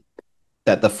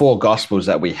that the four Gospels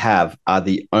that we have are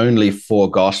the only four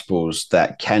Gospels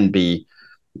that can be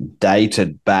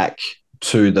dated back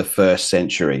to the first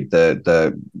century,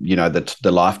 the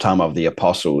lifetime of the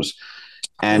apostles.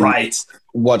 And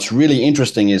what's really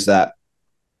interesting is that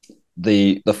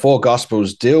the four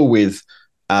Gospels deal with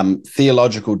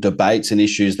theological debates and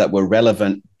issues that were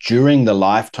relevant during the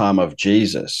lifetime of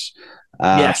Jesus.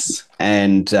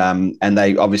 And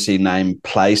they obviously name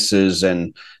places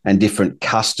and different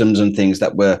customs and things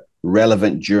that were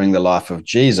relevant during the life of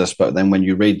Jesus. But then when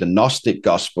you read the Gnostic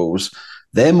Gospels,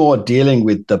 they're more dealing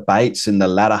with debates in the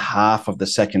latter half of the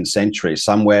second century,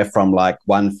 somewhere from like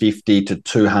 150 to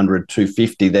 200,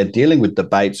 250. They're dealing with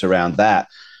debates around that.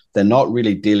 They're not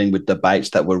really dealing with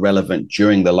debates that were relevant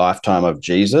during the lifetime of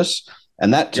Jesus.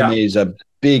 And that to me is a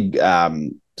big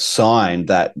sign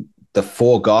that the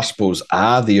four Gospels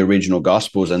are the original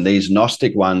Gospels, and these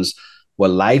Gnostic ones were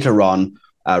later on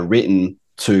written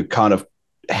to kind of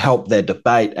help their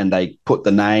debate, and they put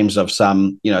the names of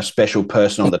some, special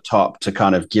person on the top to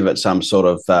kind of give it some sort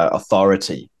of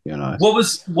authority, What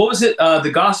was it?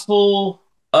 The Gospel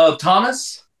of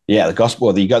Thomas? Yeah, the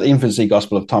Gospel. You got the infancy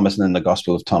Gospel of Thomas, and then the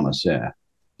Gospel of Thomas. Yeah.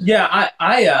 Yeah,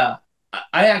 I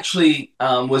actually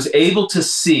was able to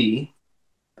see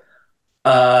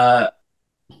a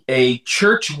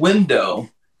church window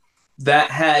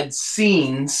that had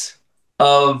scenes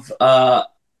of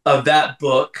that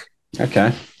book.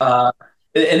 Okay. And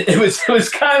it was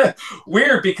kind of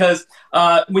weird because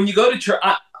when you go to church,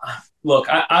 I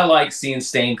like seeing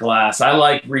stained glass. I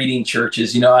like reading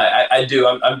churches. I do.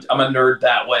 I'm a nerd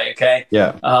that way. Okay.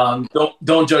 Yeah.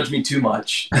 Don't judge me too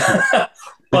much.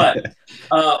 But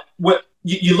what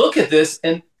you look at this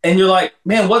and you're like,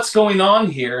 man, what's going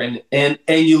on here? And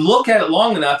you look at it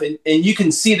long enough and you can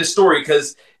see the story,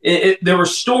 because there were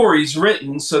stories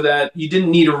written so that you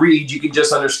didn't need to read. You could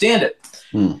just understand it.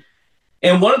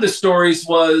 And one of the stories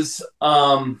was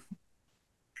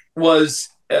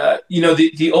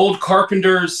the old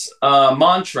carpenter's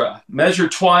mantra: measure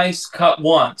twice, cut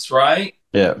once, right?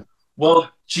 Yeah.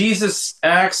 Well, Jesus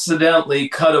accidentally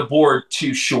cut a board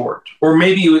too short, or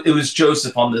maybe it was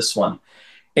Joseph on this one.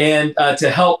 And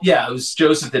it was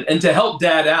Joseph. And to help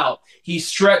Dad out, he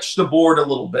stretched the board a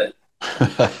little bit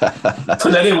so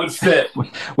that it would fit.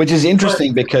 Which is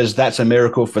interesting, because that's a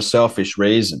miracle for selfish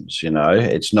reasons.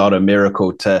 It's not a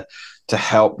miracle to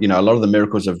help. A lot of the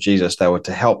miracles of Jesus, they were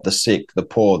to help the sick, the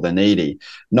poor, the needy,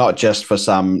 not just for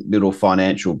some little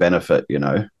financial benefit.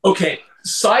 Okay.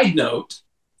 Side note,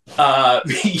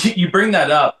 you bring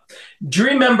that up. Do you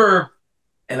remember?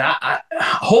 And I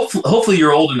hopefully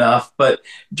you're old enough, but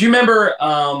do you remember,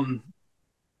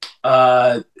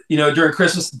 during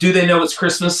Christmas, do they know it's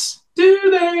Christmas?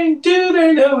 Do they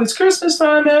know it's Christmas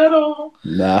time at all?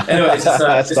 No. Anyways,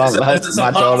 it's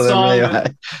much older than me.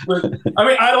 I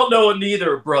mean, I don't know it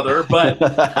neither, brother, but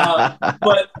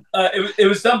it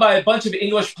was done by a bunch of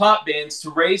English pop bands to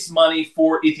raise money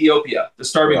for Ethiopia, the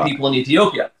starving people in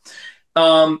Ethiopia.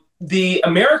 The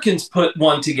Americans put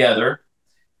one together,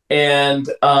 and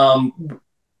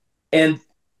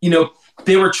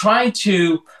they were trying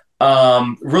to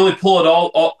really pull it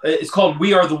all. It's called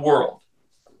 "We Are the World."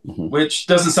 Which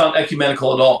doesn't sound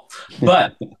ecumenical at all,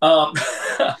 but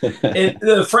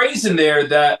the phrase in there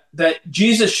that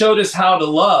Jesus showed us how to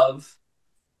love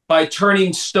by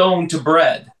turning stone to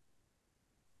bread.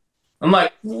 I'm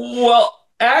like, well,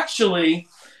 actually,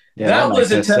 that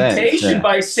was a temptation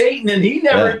by Satan, and he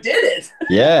never did it.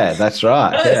 Yeah, that's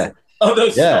right. Of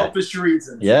those selfish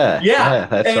reasons. Yeah,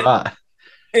 that's right.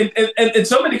 And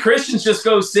so many Christians just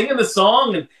go singing the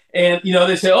song and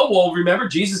they say, oh, well, remember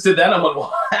Jesus did that. I'm like,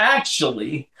 well,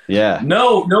 actually,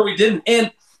 no, we didn't.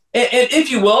 And if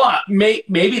you will,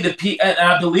 maybe and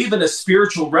I believe in a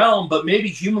spiritual realm, but maybe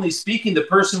humanly speaking, the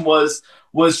person was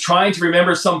trying to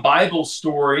remember some Bible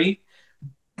story,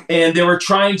 and they were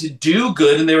trying to do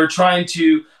good, and they were trying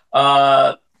to,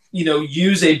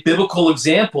 use a biblical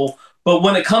example. But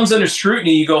when it comes under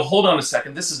scrutiny, you go, hold on a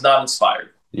second, this is not inspired.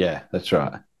 Yeah, that's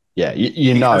right. Yeah,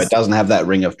 it doesn't have that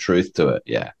ring of truth to it.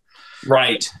 Yeah.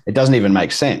 Right. It doesn't even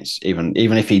make sense. Even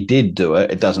if he did do it,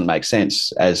 it doesn't make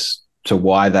sense as to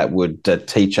why that would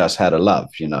teach us how to love,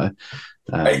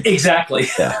 Exactly.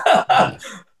 Yeah.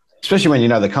 Especially when you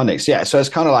know the context. Yeah. So it's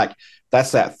kind of like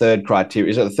that's that third criteria.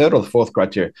 Is it the third or the fourth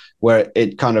criteria where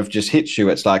it kind of just hits you?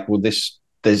 It's like, well,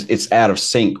 it's out of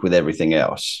sync with everything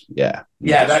else. Yeah.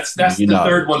 Yeah, that's the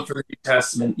third one for the New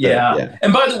Testament. Yeah. Yeah.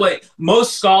 And by the way,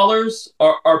 most scholars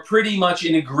are pretty much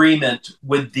in agreement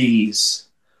with these.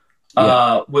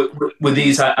 With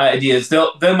these ideas,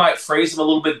 they might phrase them a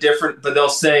little bit different, but they'll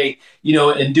say,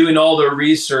 in doing all their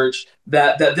research,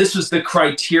 that this was the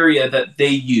criteria that they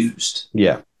used.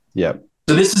 Yeah, yeah.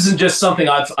 So this isn't just something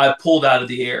I've pulled out of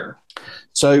the air.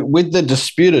 So with the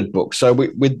disputed books, so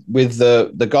with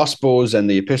the Gospels and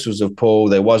the Epistles of Paul,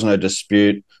 there was no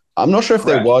dispute. I'm not sure if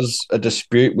there was a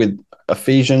dispute with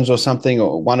Ephesians or something,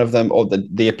 or one of them, or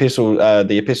the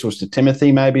epistles to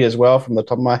Timothy, maybe as well, from the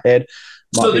top of my head.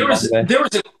 So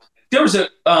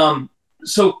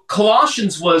so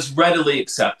Colossians was readily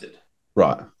accepted.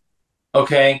 Right.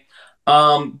 Okay.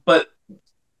 But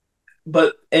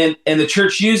the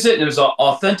church used it and it was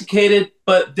authenticated,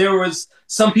 but there was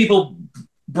some people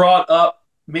brought up,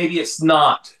 maybe it's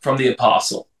not from the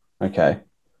apostle. Okay.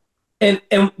 And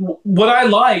what I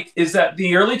like is that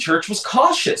the early church was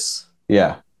cautious.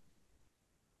 Yeah.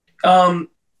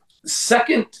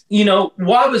 Second,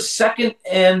 why was second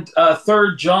and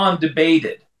third John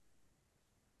debated?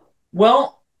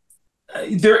 Well,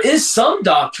 there is some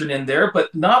doctrine in there,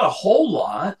 but not a whole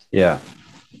lot. Yeah.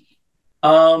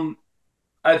 Again,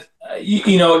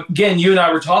 you and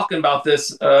I were talking about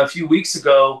this a few weeks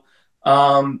ago,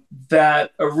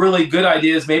 that a really good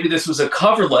idea is maybe this was a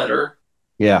cover letter.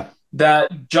 Yeah.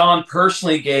 That John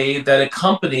personally gave that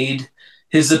accompanied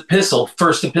his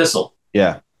first epistle.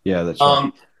 Yeah. Yeah. That's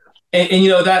right. And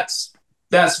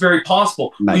that's very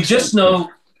possible. We just know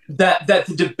that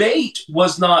the debate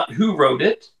was not who wrote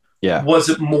it. Yeah. Was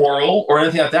it moral or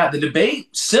anything like that? The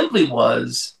debate simply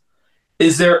was,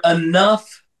 is there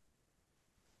enough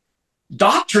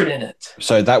doctrine in it?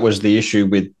 So that was the issue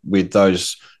with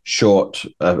those short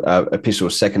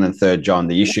epistles, 2nd and 3rd John.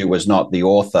 The issue was not the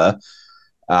author.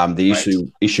 The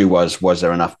issue was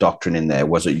there enough doctrine in there?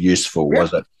 Was it useful? Yeah.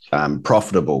 Was it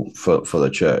profitable for the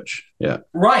church? Yeah.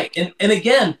 Right. And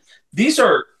again, these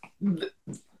are,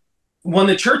 when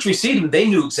the church received them, they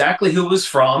knew exactly who it was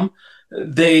from.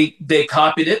 They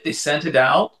copied it, they sent it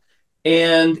out.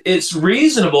 And it's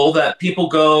reasonable that people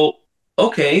go,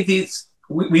 okay,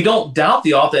 we don't doubt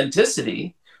the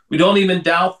authenticity. We don't even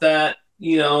doubt that,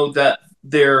 that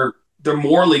they're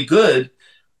morally good,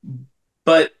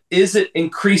 but is it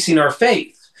increasing our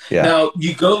faith? Yeah. Now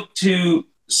you go to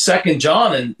 2nd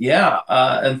John and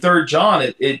 3rd John,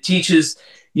 it teaches,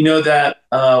 that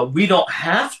we don't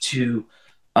have to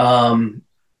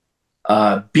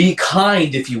be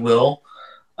kind, if you will,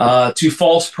 to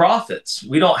false prophets.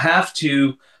 We don't have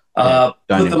to put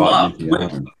them up.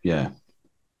 Yeah.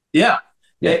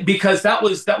 Because that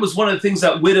was one of the things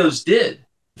that widows did.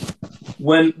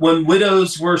 When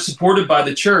widows were supported by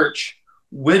the church,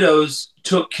 widows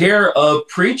took care of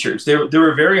preachers. They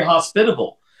were very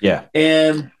hospitable. Yeah.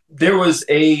 And there was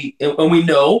and we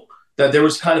know that there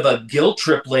was kind of a guilt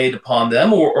trip laid upon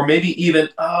them, or maybe even,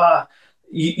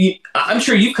 I'm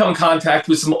sure you've come in contact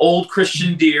with some old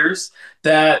Christian dears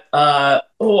that, I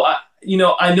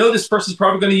know this person's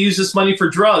probably going to use this money for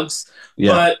drugs,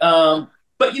 but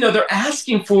they're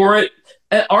asking for it.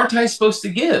 Aren't I supposed to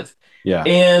give? Yeah.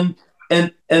 And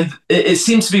it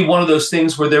seems to be one of those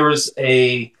things where there was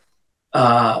a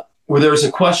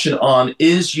question on,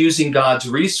 is using God's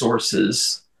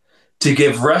resources to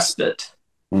give respite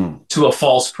to a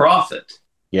false prophet?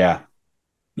 Yeah.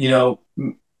 No,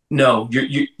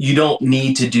 you don't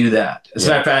need to do that. As a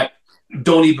matter of fact,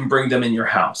 don't even bring them in your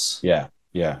house. Yeah.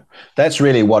 Yeah. That's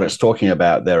really what it's talking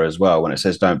about there as well. When it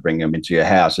says don't bring them into your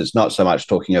house, it's not so much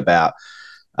talking about,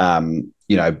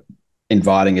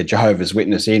 inviting a Jehovah's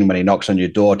Witness in when he knocks on your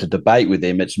door to debate with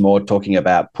him. It's more talking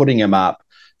about putting him up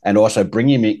and also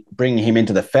bringing him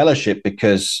into the fellowship,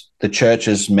 because the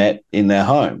churches met in their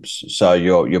homes. So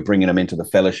you're bringing them into the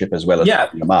fellowship as well as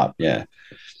putting them up. Yeah.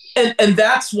 And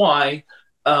that's why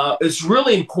it's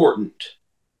really important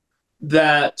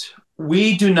that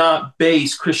we do not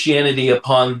base Christianity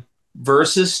upon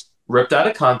verses ripped out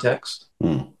of context.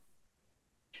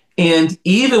 And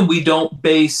even we don't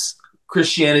base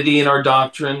Christianity and our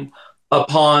doctrine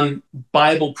upon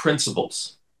Bible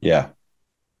principles. Yeah.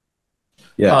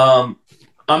 Yeah.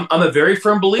 I'm a very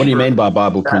firm believer. What do you mean by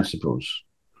Bible principles?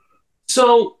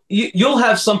 So you'll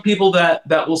have some people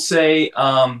that will say,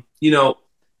 in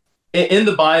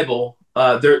the Bible,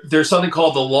 there's something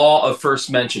called the law of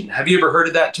first mention. Have you ever heard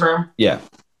of that term? Yeah.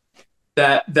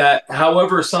 that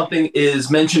however something is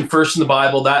mentioned first in the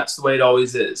Bible, that's the way it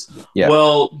always is. Yeah.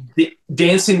 Well,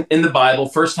 dancing in the Bible,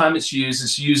 first time it's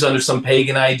used under some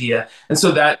pagan idea, and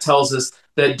so that tells us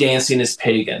that dancing is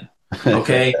pagan.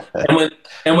 Okay,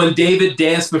 and when David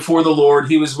danced before the Lord,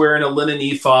 he was wearing a linen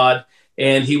ephod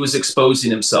and he was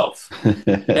exposing himself.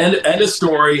 And a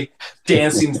story,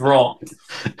 dancing's wrong,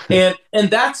 and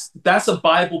that's a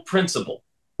Bible principle.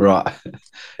 Right.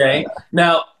 Okay.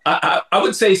 Now, I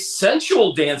would say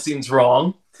sensual dancing's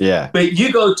wrong. Yeah. But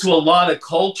you go to a lot of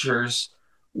cultures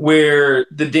where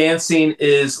the dancing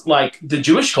is like the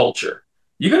Jewish culture.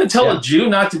 You're going to tell a Jew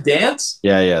not to dance?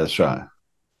 Yeah, that's right.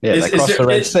 Yeah, they cross the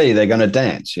Red Sea, they're going to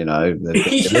dance, you know. They're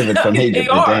delivered from Egypt,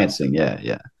 they're dancing.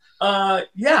 Yeah.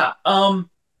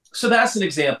 So that's an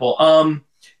example.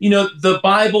 You know, the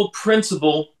Bible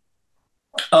principle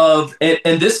of,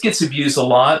 and this gets abused a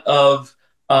lot, of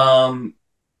a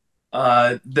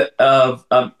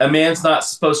man's not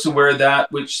supposed to wear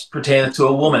that which pertaineth to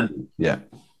a woman. Yeah.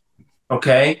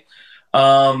 Okay.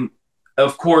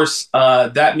 Of course,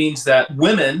 that means that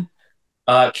women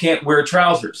can't wear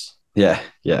trousers. Yeah.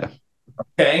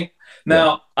 Okay.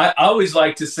 Now, I always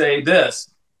like to say this.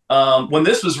 When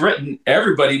this was written,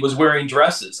 everybody was wearing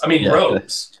dresses. I mean,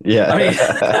 robes. Yeah. I mean,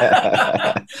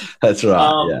 that's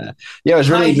right. Yeah. It was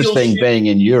really interesting being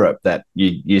in Europe that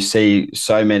you see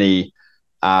so many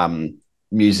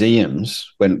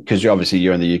museums because obviously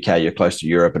you're in the UK, you're close to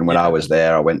Europe. And when I was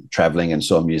there, I went traveling and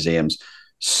saw museums.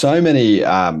 So many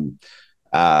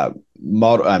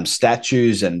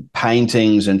statues and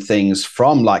paintings and things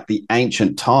from like the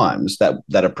ancient times that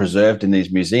are preserved in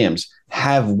these museums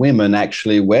have women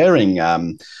actually wearing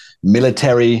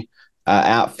military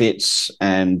outfits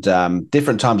and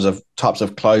different types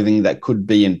of clothing that could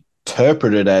be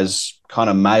interpreted as kind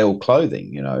of male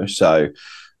clothing, you know. So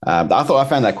I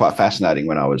found that quite fascinating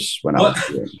when I was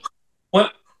there.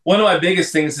 One of my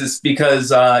biggest things is because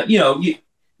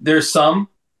there's some,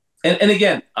 and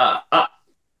again,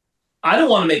 I don't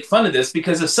want to make fun of this,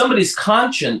 because if somebody's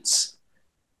conscience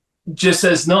just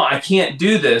says, no, I can't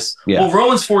do this. Yeah. Well,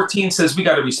 Romans 14 says we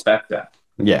got to respect that.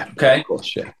 Yeah. Okay. Of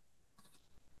course, yeah.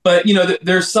 But,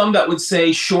 there's some that would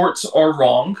say shorts are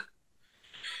wrong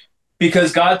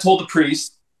because God told the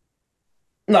priest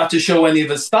not to show any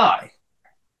of his thigh.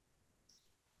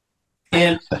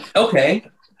 And, okay.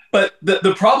 But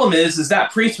the problem is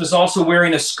that priest was also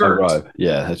wearing a skirt. A robe.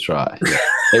 Yeah, that's right. Yeah.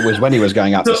 It was when he was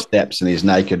going up the steps and his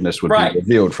nakedness would be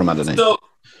revealed from underneath.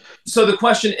 So the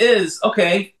question is,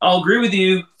 okay, I'll agree with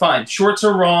you. Fine, shorts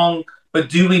are wrong, but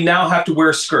do we now have to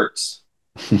wear skirts?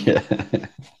 Yeah.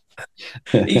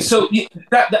 So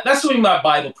that's what we mean by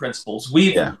Bible principles.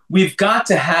 We've got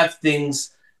to have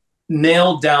things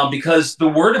nailed down because the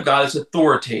Word of God is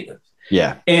authoritative.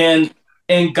 Yeah. And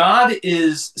God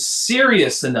is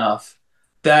serious enough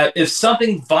that if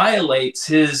something violates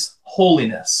his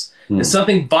holiness, if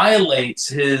something violates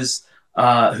his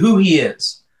who he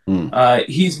is,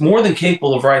 he's more than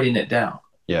capable of writing it down.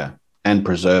 Yeah, and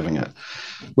preserving it.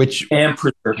 Which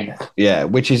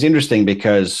is interesting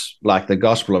because like the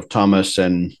Gospel of Thomas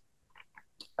and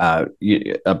a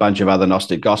bunch of other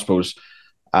Gnostic Gospels,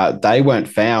 they weren't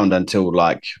found until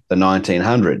like the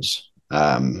 1900s.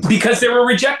 Because they were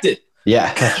rejected.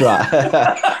 Yeah, that's right.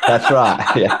 That's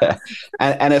right. Yeah.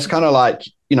 And it's kind of like,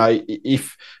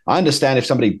 if I understand if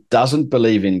somebody doesn't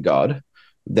believe in God,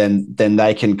 then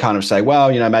they can kind of say,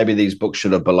 well, maybe these books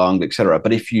should have belonged, etc.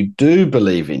 But if you do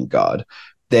believe in God,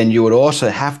 then you would also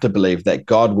have to believe that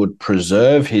God would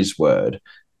preserve his word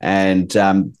and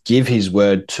give his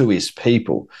word to his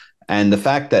people. And the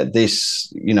fact that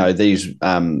these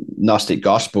Gnostic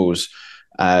Gospels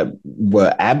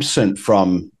were absent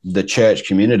from the church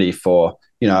community for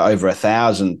over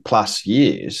 1,000+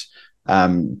 years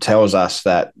tells us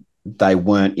that they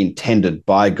weren't intended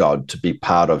by God to be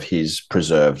part of his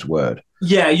preserved word.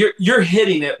 Yeah, you're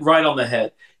hitting it right on the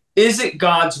head. Is it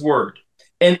God's word?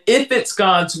 And if it's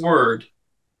God's word,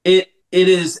 it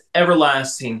is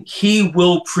everlasting. He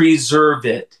will preserve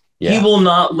it. Yeah. He will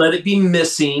not let it be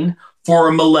missing for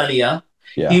a millennia.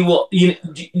 Yeah. He will.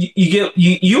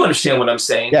 You understand what I'm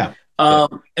saying? Yeah.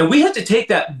 And we have to take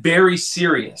that very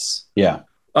serious. Yeah.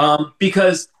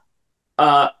 Because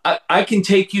I can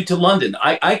take you to London.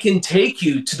 I can take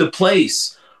you to the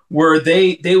place where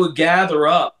they would gather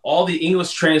up all the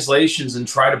English translations and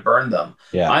try to burn them.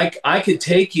 Yeah. I could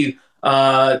take you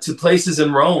to places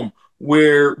in Rome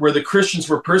where the Christians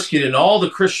were persecuted and all the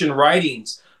Christian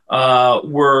writings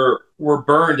were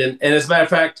burned. And as a matter of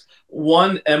fact,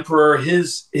 one emperor,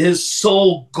 his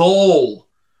sole goal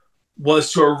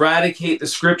was to eradicate the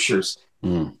scriptures.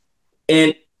 And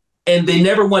they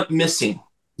never went missing.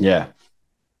 Yeah.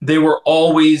 They were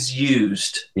always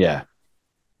used. Yeah.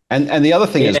 And the other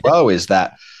thing as well is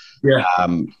that, yeah.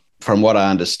 From what I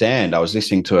understand, I was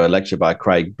listening to a lecture by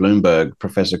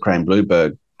Professor Craig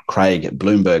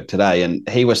Bloomberg today, and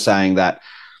he was saying that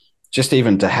just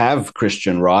even to have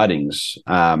Christian writings,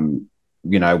 when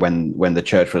the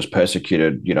church was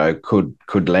persecuted,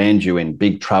 could land you in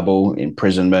big trouble,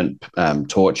 imprisonment,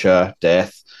 torture,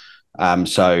 death.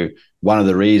 So one of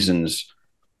the reasons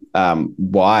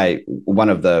why one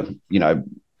of the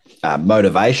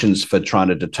motivations for trying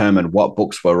to determine what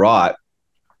books were right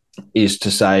is to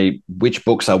say which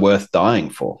books are worth dying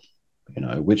for,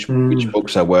 which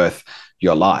books are worth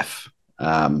your life.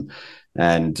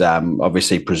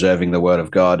 Obviously preserving the word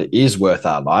of God is worth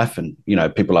our life. And,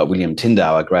 people like William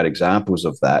Tyndale are great examples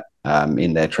of that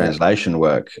in their translation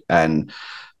work.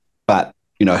 But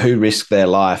who risked their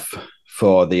life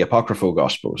for the apocryphal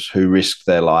gospels? Who risked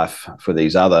their life for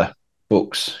these other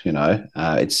books?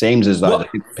 It seems as though the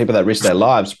people that risk their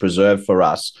lives preserve for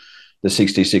us the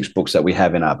 66 books that we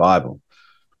have in our Bible.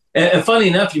 And funny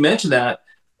enough, you mentioned that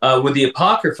with the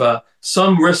Apocrypha,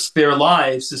 some risk their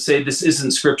lives to say this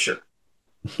isn't scripture.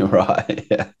 Right.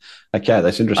 Yeah. Okay.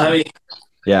 That's interesting. I mean,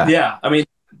 yeah. I mean,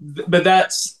 but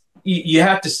that's, you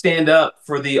have to stand up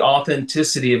for the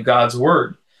authenticity of God's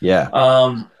word. Yeah.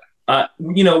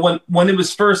 When it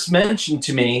was first mentioned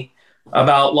to me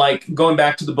about like going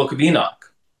back to the book of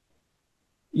Enoch,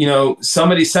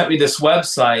 somebody sent me this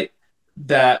website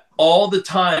that all the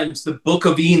times the book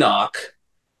of Enoch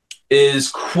is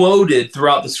quoted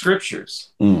throughout the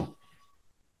scriptures. And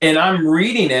I'm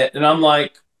reading it and I'm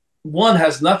like, one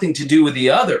has nothing to do with the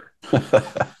other.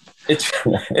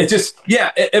 It just,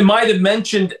 it might have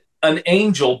mentioned an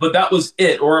angel, but that was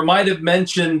it. Or it might have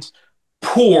mentioned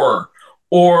poor,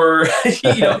 or,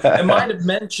 it might have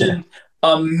mentioned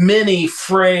a mini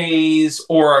phrase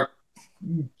or a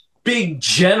big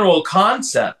general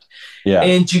concept. Yeah.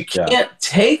 And you can't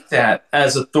take that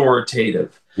as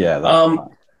authoritative. Yeah.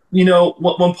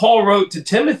 When Paul wrote to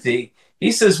Timothy,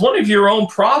 he says, one of your own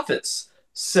prophets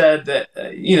said that,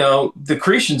 the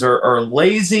Cretans are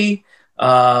lazy,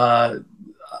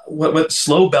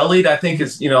 slow-bellied, I think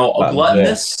is,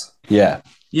 gluttonous. Yeah.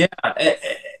 Yeah.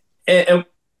 And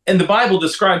the Bible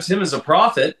describes him as a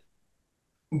prophet,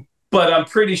 but I'm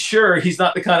pretty sure he's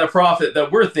not the kind of prophet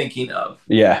that we're thinking of.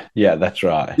 Yeah. Yeah. That's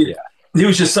right. Yeah. He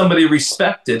was just somebody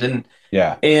respected.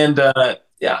 I've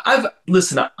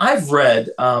read,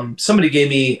 somebody gave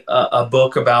me a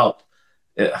book about,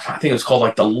 I think it was called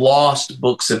like the Lost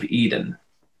Books of Eden,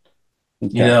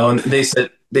 and they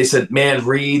said, man,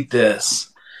 read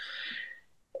this.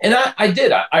 And I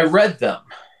did, I read them.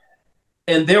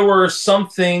 And there were some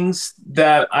things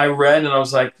that I read and I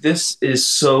was like, this is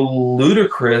so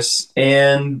ludicrous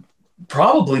and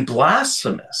probably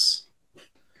blasphemous.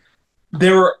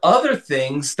 There were other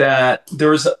things that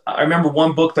I remember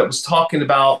one book that was talking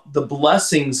about the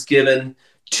blessings given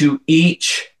to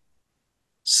each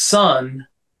son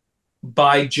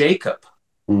by Jacob,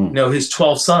 his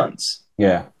 12 sons.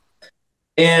 Yeah.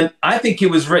 And I think it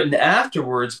was written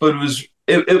afterwards, but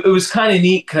it was kind of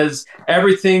neat because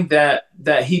everything that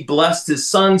he blessed his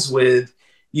sons with,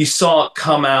 you saw it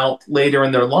come out later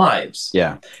in their lives.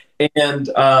 Yeah. And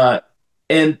I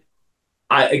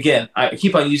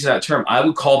keep on using that term. I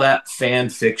would call that fan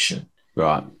fiction.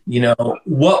 Right.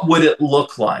 What would it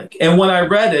look like? And when I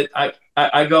read it, I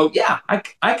go, yeah,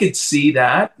 I could see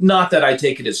that. Not that I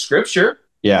take it as scripture.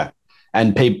 Yeah.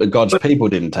 And God's people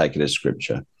didn't take it as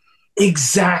scripture.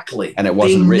 Exactly. And it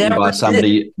wasn't written by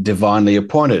somebody divinely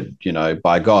appointed,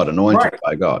 by God, anointed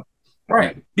by God.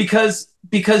 Right. Because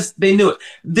they knew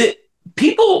it. The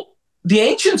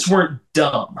ancients weren't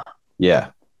dumb. Yeah.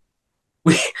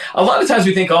 A lot of times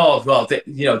we think, oh, well, they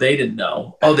didn't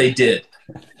know. Oh, they did.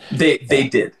 They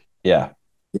did. Yeah.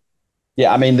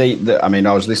 Yeah. I mean,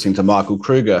 I was listening to Michael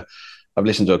Kruger. I've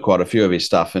listened to quite a few of his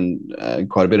stuff and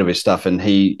quite a bit of his stuff. And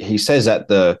he says that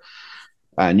the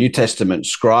New Testament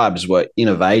scribes were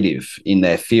innovative in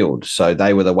their field. So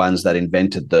they were the ones that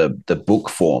invented the book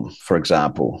form, for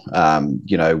example.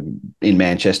 In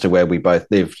Manchester, where we both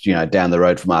lived, down the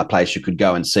road from our place, you could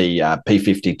go and see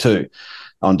P52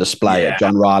 on display at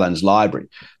John Ryland's library.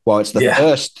 Well, it's the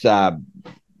first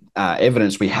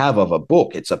evidence we have of a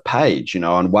book. It's a page,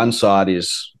 on one side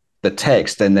is the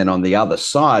text, and then on the other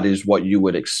side is what you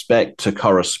would expect to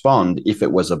correspond if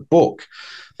it was a book.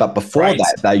 But before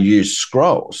that, they used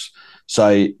scrolls.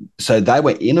 So they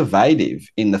were innovative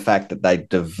in the fact that they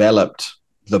developed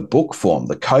the book form,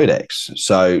 the codex.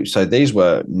 So these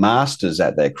were masters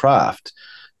at their craft.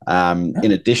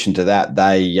 In addition to that,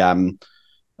 they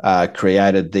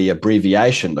created the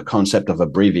abbreviation, the concept of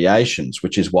abbreviations,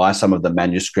 which is why some of the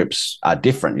manuscripts are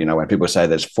different. You know, when people say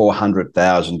there's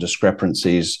 400,000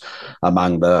 discrepancies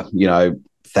among the, you know,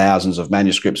 thousands of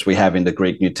manuscripts we have in the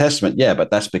Greek New Testament. Yeah,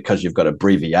 but that's because you've got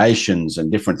abbreviations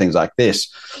and different things like this.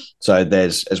 So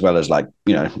there's, as well as like,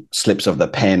 you know, slips of the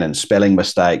pen and spelling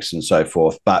mistakes and so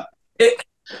forth. But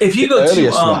if you go to,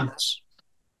 ones,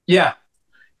 yeah,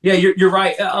 you're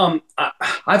right.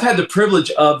 I've had the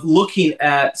privilege of looking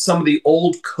at some of the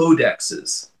old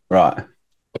codexes. Right.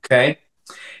 Okay.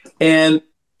 And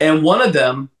one of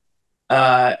them,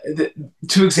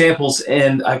 two examples,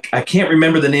 and I can't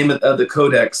remember the name of the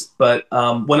codex, but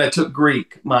when I took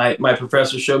Greek, my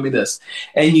professor showed me this,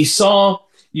 and you saw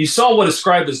what a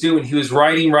scribe was doing. He was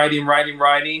writing,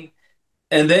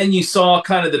 and then you saw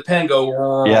kind of the pen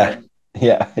go. Yeah.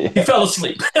 He fell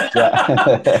asleep.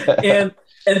 Yeah.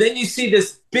 and then you see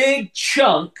this big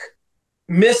chunk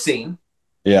missing.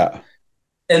 Yeah.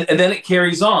 And then it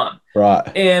carries on. Right.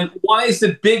 And why is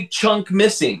the big chunk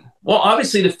missing? Well,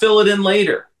 obviously to fill it in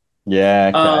later.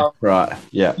 Yeah. Okay. Right.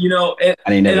 Yeah. You know, and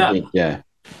he never did. Yeah.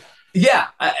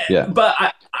 Yeah.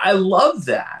 But I love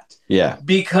that. Yeah.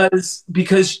 Because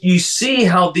you see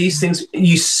how these things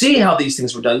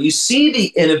were done. You see the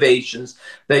innovations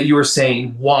that you were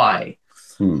saying. Why?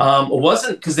 It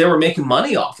wasn't because they were making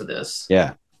money off of this.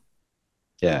 Yeah.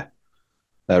 Yeah.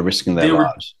 They're risking their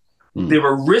lives. They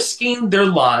were risking their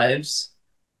lives.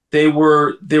 They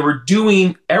were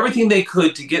doing everything they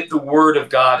could to get the word of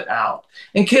God out.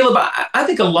 And Caleb, I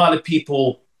think a lot of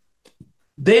people,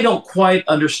 they don't quite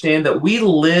understand that we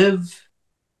live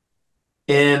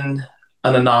in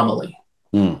an anomaly.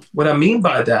 What I mean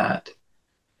by that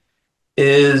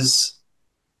is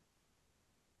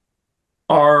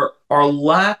our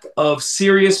lack of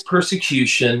serious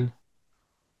persecution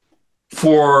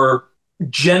for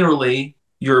generally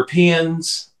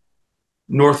Europeans,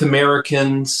 North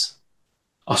Americans,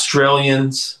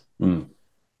 Australians,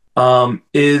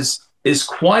 is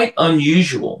quite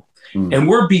unusual. And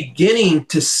we're beginning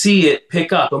to see it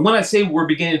pick up. And when I say we're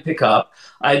beginning to pick up,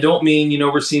 I don't mean, you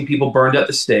know, we're seeing people burned at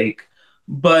the stake,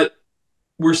 but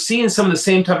we're seeing some of the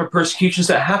same type of persecutions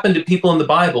that happened to people in the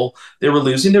Bible. They were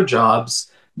losing their jobs.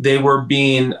 They were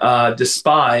being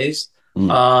despised,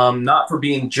 not for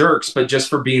being jerks, but just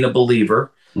for being a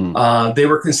believer. They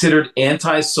were considered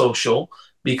antisocial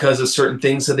because of certain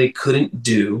things that they couldn't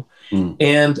do.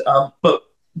 And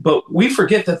but we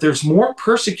forget that there's more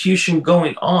persecution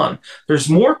going on. There's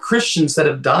more Christians that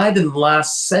have died in the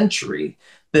last century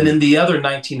than in the other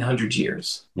 1900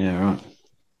 years. Yeah, right.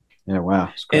 Yeah,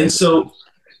 wow. And so,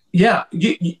 yeah,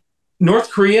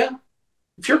 North Korea,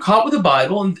 if you're caught with the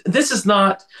Bible, and this is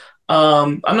not,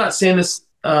 I'm not saying this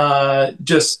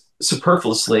just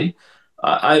superfluously.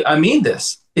 I mean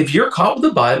this. If you're caught with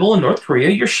the Bible in North Korea,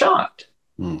 you're shot.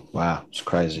 Wow, it's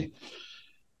crazy.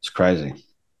 It's crazy.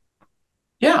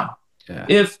 Yeah.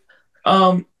 If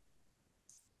and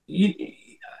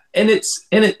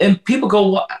people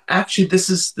go, well, actually, this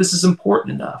is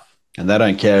important enough. And they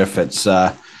don't care if it's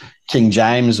King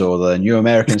James or the New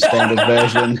American Standard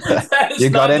Version.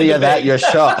 You got any of that, you're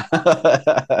shot.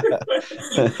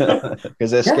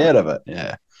 Because they're scared of it.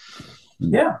 Yeah.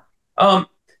 Yeah.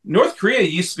 North Korea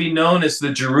used to be known as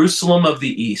the Jerusalem of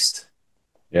the East.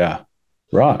 Yeah.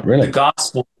 Right. Really? The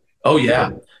gospel. Oh,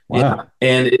 yeah. Wow. Yeah.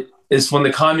 And it's when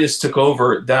the communists took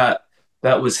over that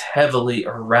was heavily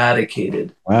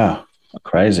eradicated. Wow.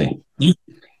 Crazy.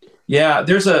 Yeah.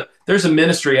 There's a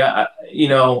ministry, I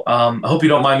hope you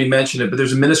don't mind me mentioning it, but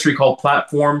there's a ministry called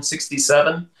Platform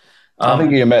 67. I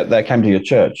think you met that came to your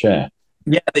church. Yeah.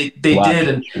 Yeah, they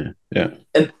did.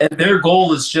 And their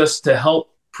goal is just to help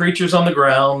preachers on the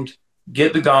ground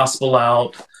get the gospel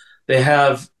out. They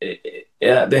have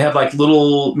like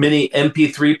little mini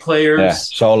MP3 players. Yeah,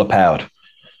 solar powered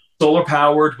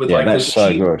with like that's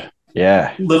so good.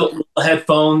 Yeah. Little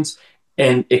headphones,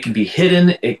 and it can be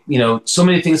hidden. So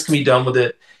many things can be done with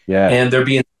it. Yeah. And they're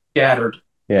being scattered.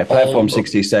 Yeah, platform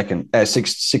 60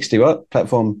 what?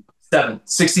 Platform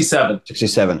 67.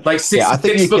 67. Like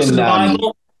 66 books in the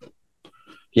Bible.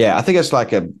 Yeah, I think it's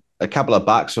like a couple of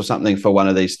bucks or something for one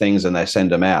of these things, and they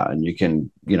send them out, and you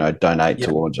can, donate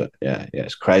towards it. Yeah,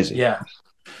 it's crazy. Yeah.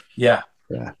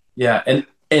 And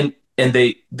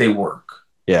they work.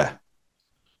 Yeah.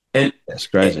 And it's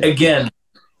crazy. Again,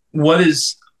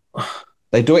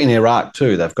 they do it in Iraq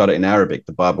too. They've got it in Arabic,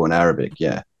 the Bible in Arabic.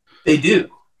 Yeah. They do.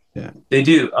 Yeah. They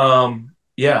do.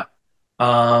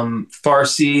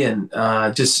 Farsi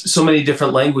and just so many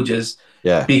different languages.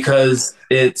 Yeah. Because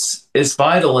it's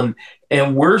vital, and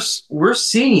we're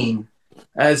seeing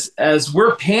as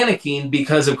we're panicking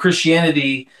because of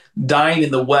Christianity dying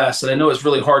in the West, and I know it's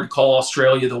really hard to call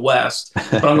Australia the West,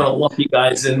 but I'm going to lump you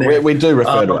guys in there. We do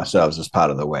refer to ourselves as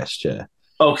part of the West, yeah.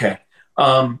 Okay.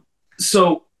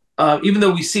 So even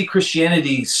though we see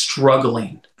Christianity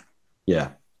struggling, yeah,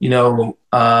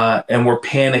 and we're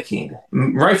panicking,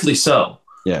 rightfully so.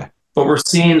 Yeah. But we're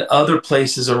seeing other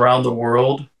places around the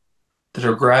world that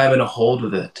are grabbing a hold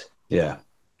of it. Yeah.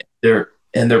 They're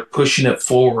pushing it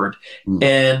forward.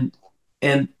 And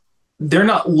they're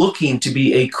not looking to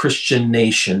be a Christian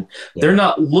nation. Yeah. They're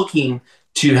not looking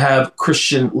to have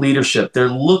Christian leadership. They're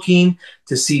looking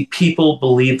to see people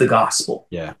believe the gospel.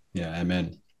 Yeah. Yeah.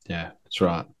 Amen. Yeah, that's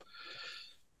right.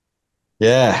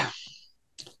 Yeah.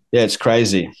 Yeah, it's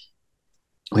crazy.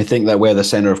 We think that we're the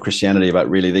center of Christianity, but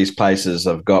really these places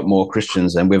have got more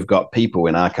Christians than we've got people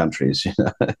in our countries.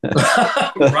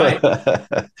 Right.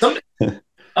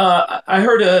 I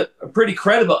heard a pretty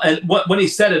credible, and when he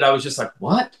said it, I was just like,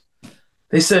 what?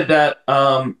 They said that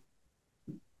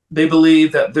they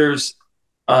believe that there's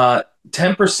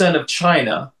 10% of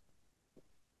China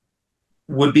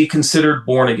would be considered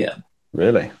born again.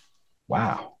 Really?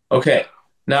 Wow. Okay.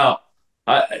 Now,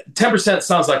 10%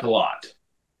 sounds like a lot.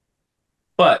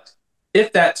 But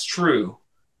if that's true,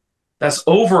 that's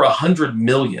over 100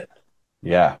 million.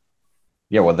 Yeah.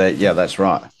 Yeah, well, that's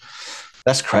right.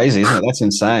 That's crazy, isn't it? That's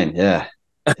insane. Yeah.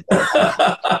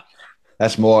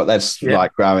 That's more,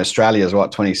 like Australia's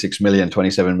what, 26 million,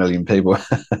 27 million people.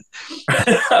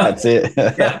 That's it.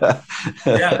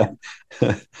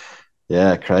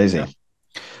 Yeah, crazy. Yeah.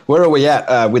 Where are we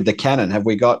at with the canon? Have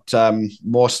we got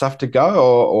more stuff to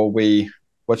go, or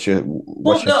what's your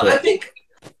thought?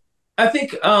 I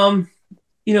think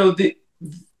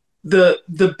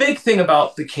the big thing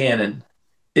about the canon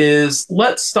is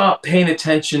let's stop paying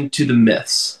attention to the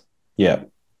myths. Yeah.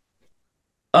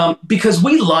 Because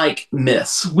we like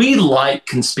myths. We like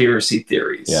conspiracy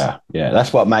theories. Yeah. Yeah.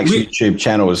 That's what makes YouTube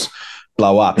channels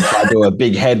blow up. If I do a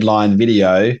big headline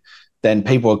video, then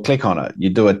people will click on it. You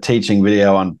do a teaching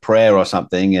video on prayer or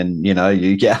something, and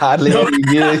you get hardly any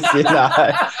views.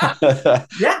 Yeah.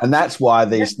 And that's why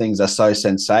these things are so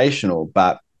sensational.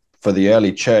 But for the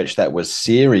early church that was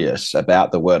serious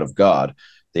about the Word of God,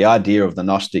 the idea of the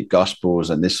Gnostic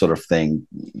Gospels and this sort of thing,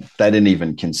 they didn't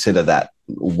even consider that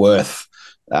worth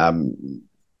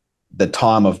the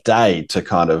time of day to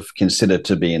kind of consider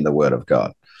to be in the Word of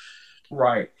God.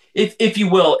 Right. If you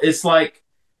will, it's like,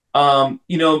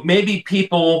 maybe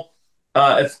people,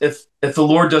 if the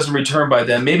Lord doesn't return by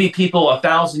then, maybe people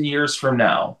 1,000 years from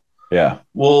now,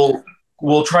 will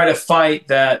try to fight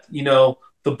that,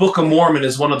 the Book of Mormon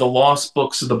is one of the lost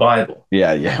books of the Bible.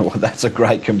 Yeah. Yeah. Well, that's a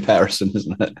great comparison,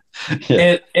 isn't it?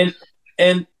 Yeah.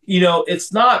 And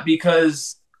it's not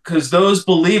because those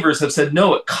believers have said,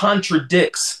 no, it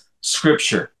contradicts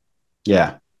Scripture.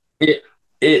 Yeah.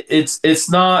 It's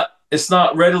not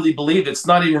readily believed. It's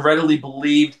not even readily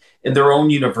believed in their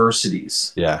own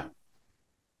universities. Yeah.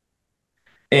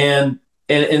 And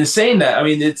in saying that, I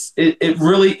mean, it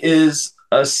really is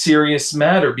a serious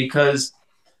matter, because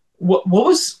what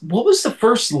was the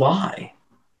first lie?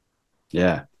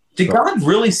 Yeah. Did God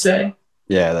really say?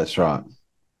 Yeah, that's right.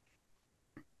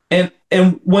 And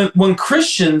when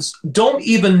Christians don't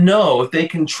even know if they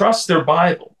can trust their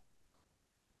Bible,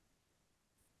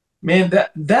 man,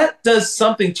 that does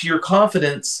something to your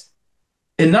confidence,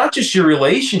 and not just your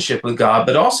relationship with God,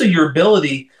 but also your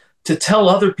ability to tell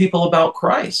other people about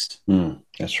Christ.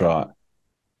 That's right.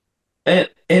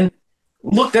 And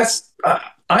look,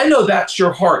 I know that's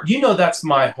your heart. That's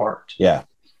my heart. Yeah.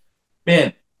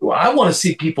 Man, I want to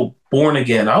see people born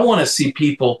again. I want to see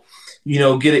people,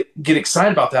 get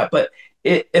excited about that. But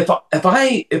if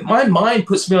my mind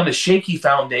puts me on a shaky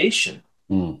foundation,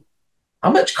 how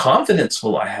much confidence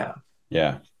will I have?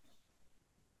 Yeah.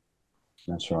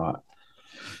 That's right.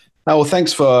 Oh, well,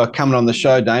 thanks for coming on the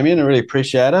show, Damien. I really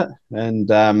appreciate it.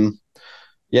 And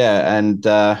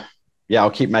I'll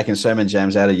keep making sermon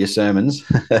jams out of your sermons.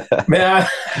 Man,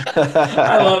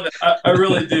 I love it. I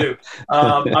really do.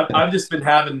 I've just been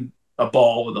having a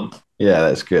ball with them. Yeah,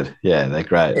 that's good. Yeah, they're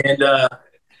great.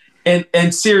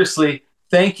 And seriously,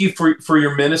 thank you for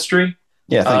your ministry.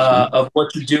 Yeah, thank you. Of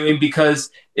what you're doing,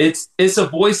 because it's a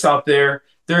voice out there.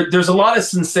 There's a lot of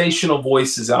sensational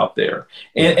voices out there,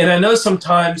 and I know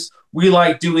sometimes we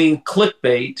like doing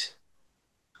clickbait.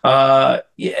 I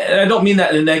don't mean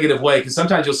that in a negative way, because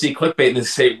sometimes you'll see clickbait and they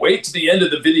say, wait to the end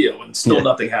of the video, and still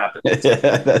nothing happens. Yeah,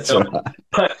 that's right.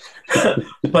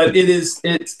 But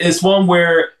it's one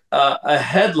where a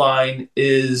headline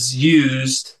is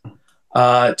used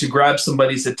to grab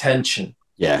somebody's attention.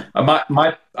 Yeah.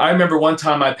 I remember one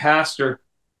time my pastor,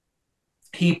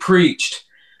 he preached,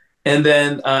 And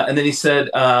then he said,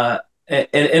 and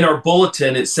in our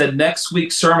bulletin, it said next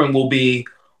week's sermon will be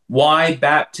why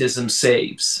baptism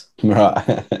saves.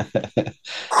 Right.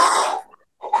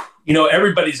 You know,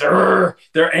 everybody's, they're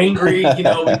angry. You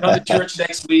know, we come to church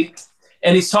next week.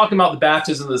 And he's talking about the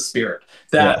baptism of the Spirit.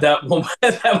 That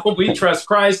when we trust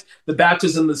Christ, the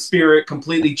baptism of the Spirit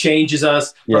completely changes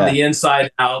us from the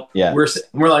inside out. Yeah.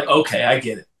 We're like, okay, I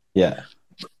get it. Yeah.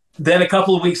 Then a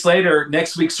couple of weeks later,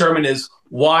 next week's sermon is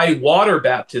why water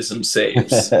baptism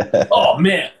saves. Oh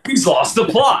man, he's lost the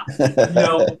plot. You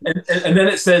know, and then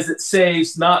it says it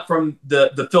saves not from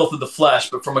the filth of the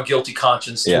flesh, but from a guilty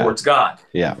conscience towards God.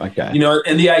 Yeah. Okay. You know,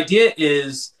 and the idea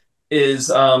is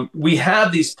we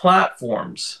have these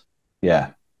platforms.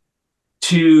 Yeah.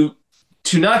 To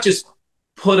not just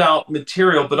put out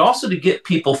material, but also to get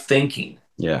people thinking.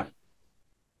 Yeah.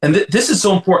 And this is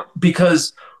so important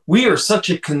because we are such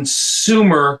a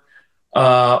consumer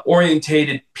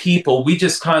orientated people. We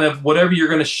just kind of, whatever you're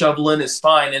going to shovel in is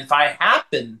fine. And if I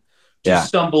happen to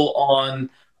stumble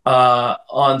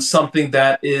on something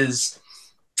that is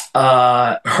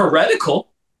heretical,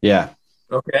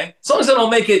 okay, as long as I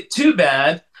don't make it too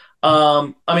bad,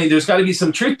 I mean, there's got to be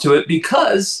some truth to it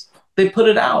because they put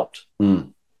it out.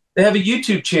 They have a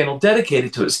YouTube channel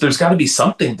dedicated to it, so there's got to be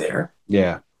something there.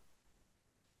 Yeah.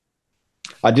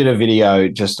 I did a video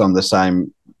just on the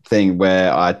same thing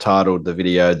where I titled the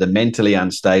video "The Mentally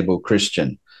Unstable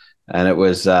Christian," and it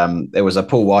was a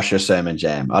Paul Washer sermon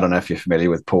jam. I don't know if you're familiar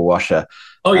with Paul Washer.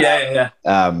 Oh yeah.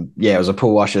 It was a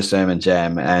Paul Washer sermon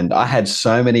jam, and I had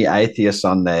so many atheists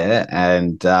on there,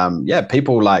 and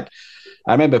people like,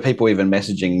 I remember people even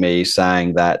messaging me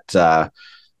saying that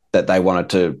that they wanted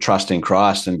to trust in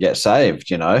Christ and get saved,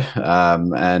 you know.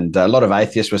 And a lot of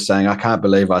atheists were saying, I can't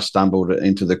believe I stumbled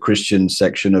into the Christian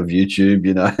section of YouTube,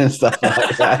 you know, and stuff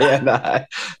like that.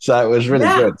 So it was really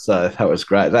good. So that was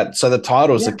great. So the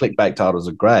titles, the clickbait titles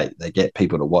are great. They get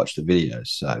people to watch the videos.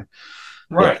 So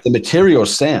the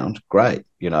materials sound great,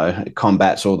 you know, it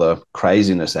combats all the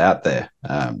craziness out there.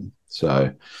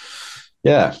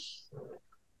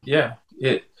 You're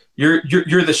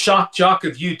the shock jock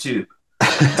of YouTube.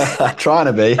 Trying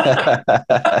to be.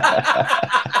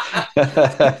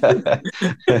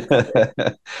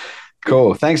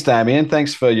 Cool. Thanks, Damien.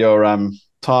 Thanks for your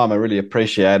time. I really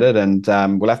appreciate it. And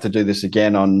we'll have to do this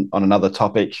again on another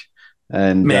topic.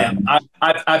 And man,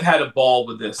 I've had a ball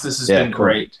with this. This has been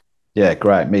great. Yeah,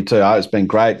 great. Me too. It's been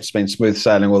great. It's been smooth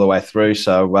sailing all the way through.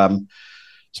 So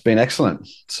it's been excellent.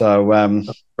 So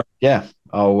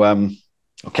I'll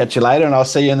catch you later, and I'll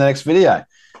see you in the next video.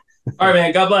 All right,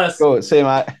 man. God bless. Cool. See you,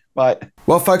 mate. Bye.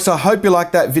 Well, folks, I hope you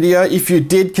liked that video. If you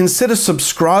did, consider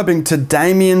subscribing to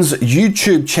Damien's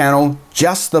YouTube channel,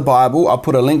 Just the Bible. I'll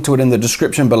put a link to it in the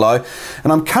description below.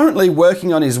 And I'm currently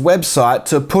working on his website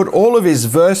to put all of his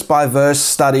verse-by-verse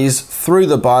studies through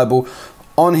the Bible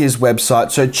on his website.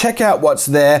 So check out what's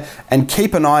there and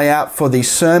keep an eye out for the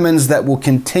sermons that will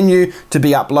continue to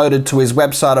be uploaded to his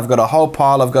website. I've got a whole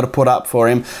pile I've got to put up for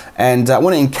him. And I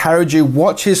want to encourage you,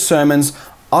 watch his sermons.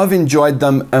 I've enjoyed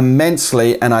them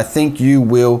immensely, and I think you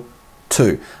will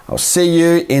too. I'll see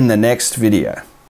you in the next video.